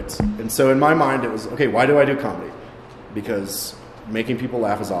perfect. And so in my mind, it was, okay, why do I do comedy? Because making people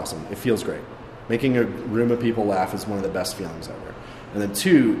laugh is awesome. It feels great. Making a room of people laugh is one of the best feelings ever. And then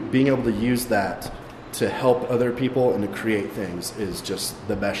 2, being able to use that to help other people and to create things is just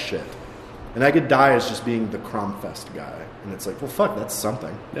the best shit. And I could die as just being the Cromfest guy. And it's like, well, fuck, that's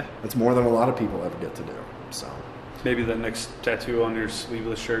something. Yeah. That's more than a lot of people ever get to do. So maybe the next tattoo on your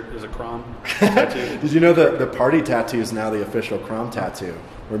sleeveless shirt is a Crom tattoo. Did you know the party tattoo is now the official Crom tattoo?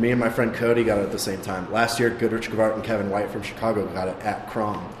 Where me and my friend Cody got it at the same time. Last year, Goodrich Gavart and Kevin White from Chicago got it at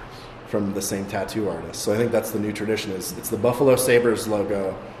Crom from the same tattoo artist. So I think that's the new tradition. It's the Buffalo Sabres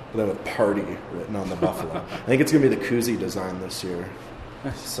logo, but then with party written on the buffalo. I think it's going to be the koozie design this year.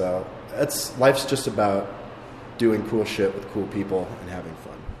 So life's just about doing cool shit with cool people and having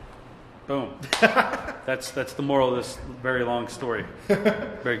fun. Boom. That's the moral of this very long story.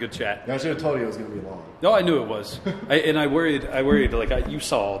 Very good chat. I should have told you it was going to be long. No, I knew it was. I worried. Like, you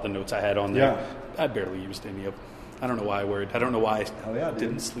saw all the notes I had on there. Yeah. I barely used any of them. I don't know why I worried. I don't know why Hell yeah, I dude.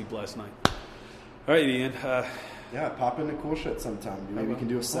 didn't sleep last night. All right, Ian. Yeah, pop into cool shit sometime. Maybe we can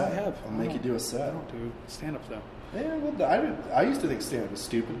do a set. I'll make you do a set. I don't do stand-up, though. Yeah, well, I used to think stand-up was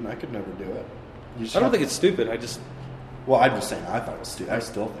stupid, and I could never do it. I don't think it's stupid. Well, I'm just saying I thought it was stupid. I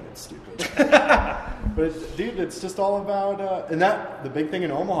still think it's stupid. But, dude, it's just all about... and the big thing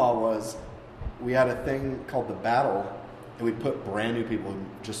in Omaha was we had a thing called the battle, and we put brand new people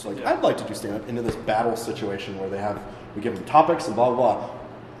just like, I'd like to do stand-up, into this battle situation where we give them topics and blah, blah, blah.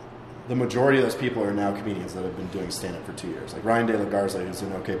 The majority of those people are now comedians that have been doing stand-up for 2 years. Like Ryan De La Garza, who's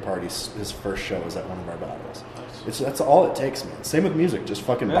in OK Party, his first show was at one of our battles. That's all it takes, man. Same with music. Just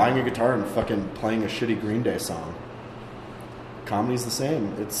fucking buying a guitar and fucking playing a shitty Green Day song. Comedy's the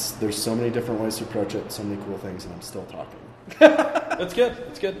same. There's so many different ways to approach it, so many cool things, and I'm still talking. That's good.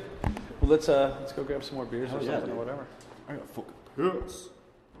 That's good. Well, let's go grab some more beers or something or whatever. I got fucking piss.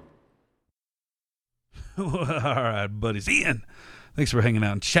 All right, buddies. Ian, thanks for hanging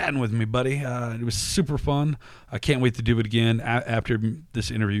out and chatting with me, buddy. It was super fun. I can't wait to do it again. After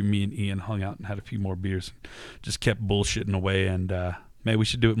this interview, me and Ian hung out and had a few more beers. Just kept bullshitting away, and man, we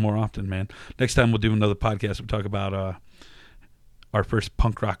should do it more often, man. Next time we'll do another podcast. We'll talk about our first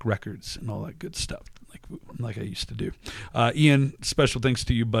punk rock records and all that good stuff, like I used to do. Ian, special thanks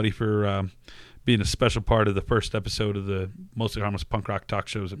to you, buddy, for being a special part of the first episode of the Mostly Harmless Punk Rock Talk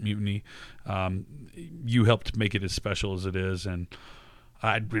Shows at Mutiny. You helped make it as special as it is, and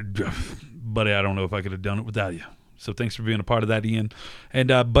buddy, I don't know if I could have done it without you. So thanks for being a part of that, Ian.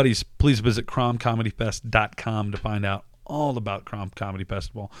 And buddies, please visit cromcomedyfest.com to find out all about Crom Comedy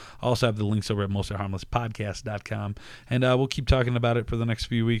Festival. I also have the links over at mostlyharmlesspodcast.com, and we'll keep talking about it for the next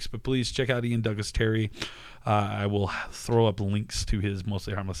few weeks, but please check out Ian Douglas Terry. I will throw up links to his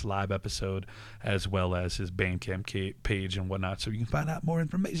Mostly Harmless live episode as well as his Bandcamp page and whatnot, so you can find out more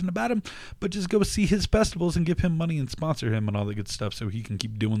information about him. But just go see his festivals and give him money and sponsor him and all the good stuff so he can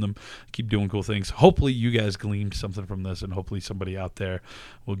keep doing them, keep doing cool things. Hopefully you guys gleaned something from this, and hopefully somebody out there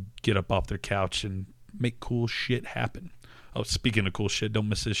will get up off their couch and make cool shit happen. Oh, speaking of cool shit, don't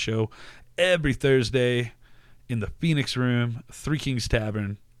miss this show every Thursday in the Phoenix Room, Three Kings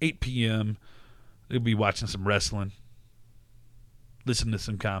Tavern, 8 p.m. They'll be watching some wrestling, listening to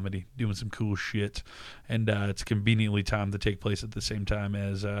some comedy, doing some cool shit. And it's conveniently timed to take place at the same time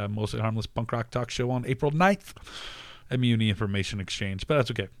as Mostly Harmless Punk Rock Talk Show on April 9th at Muni Information Exchange. But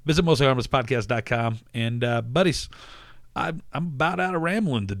that's okay. Visit mostlyharmlesspodcast.com. And buddies, I'm about out of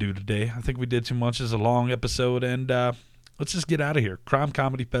rambling to do today. I think we did too much. It's a long episode, and let's just get out of here.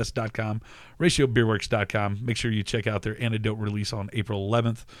 CromComedyFest.com, RatioBeerWorks.com. Make sure you check out their Antidote release on April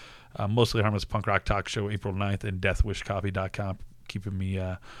 11th. Mostly Harmless Punk Rock Talk Show April 9th, and DeathWishCoffee.com. Keeping me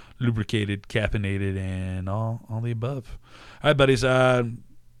lubricated, caffeinated, and all the above. All right, buddies.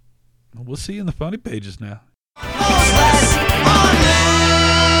 We'll see you in the funny pages now. What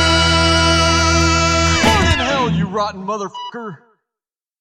in hell, you rotten motherfucker?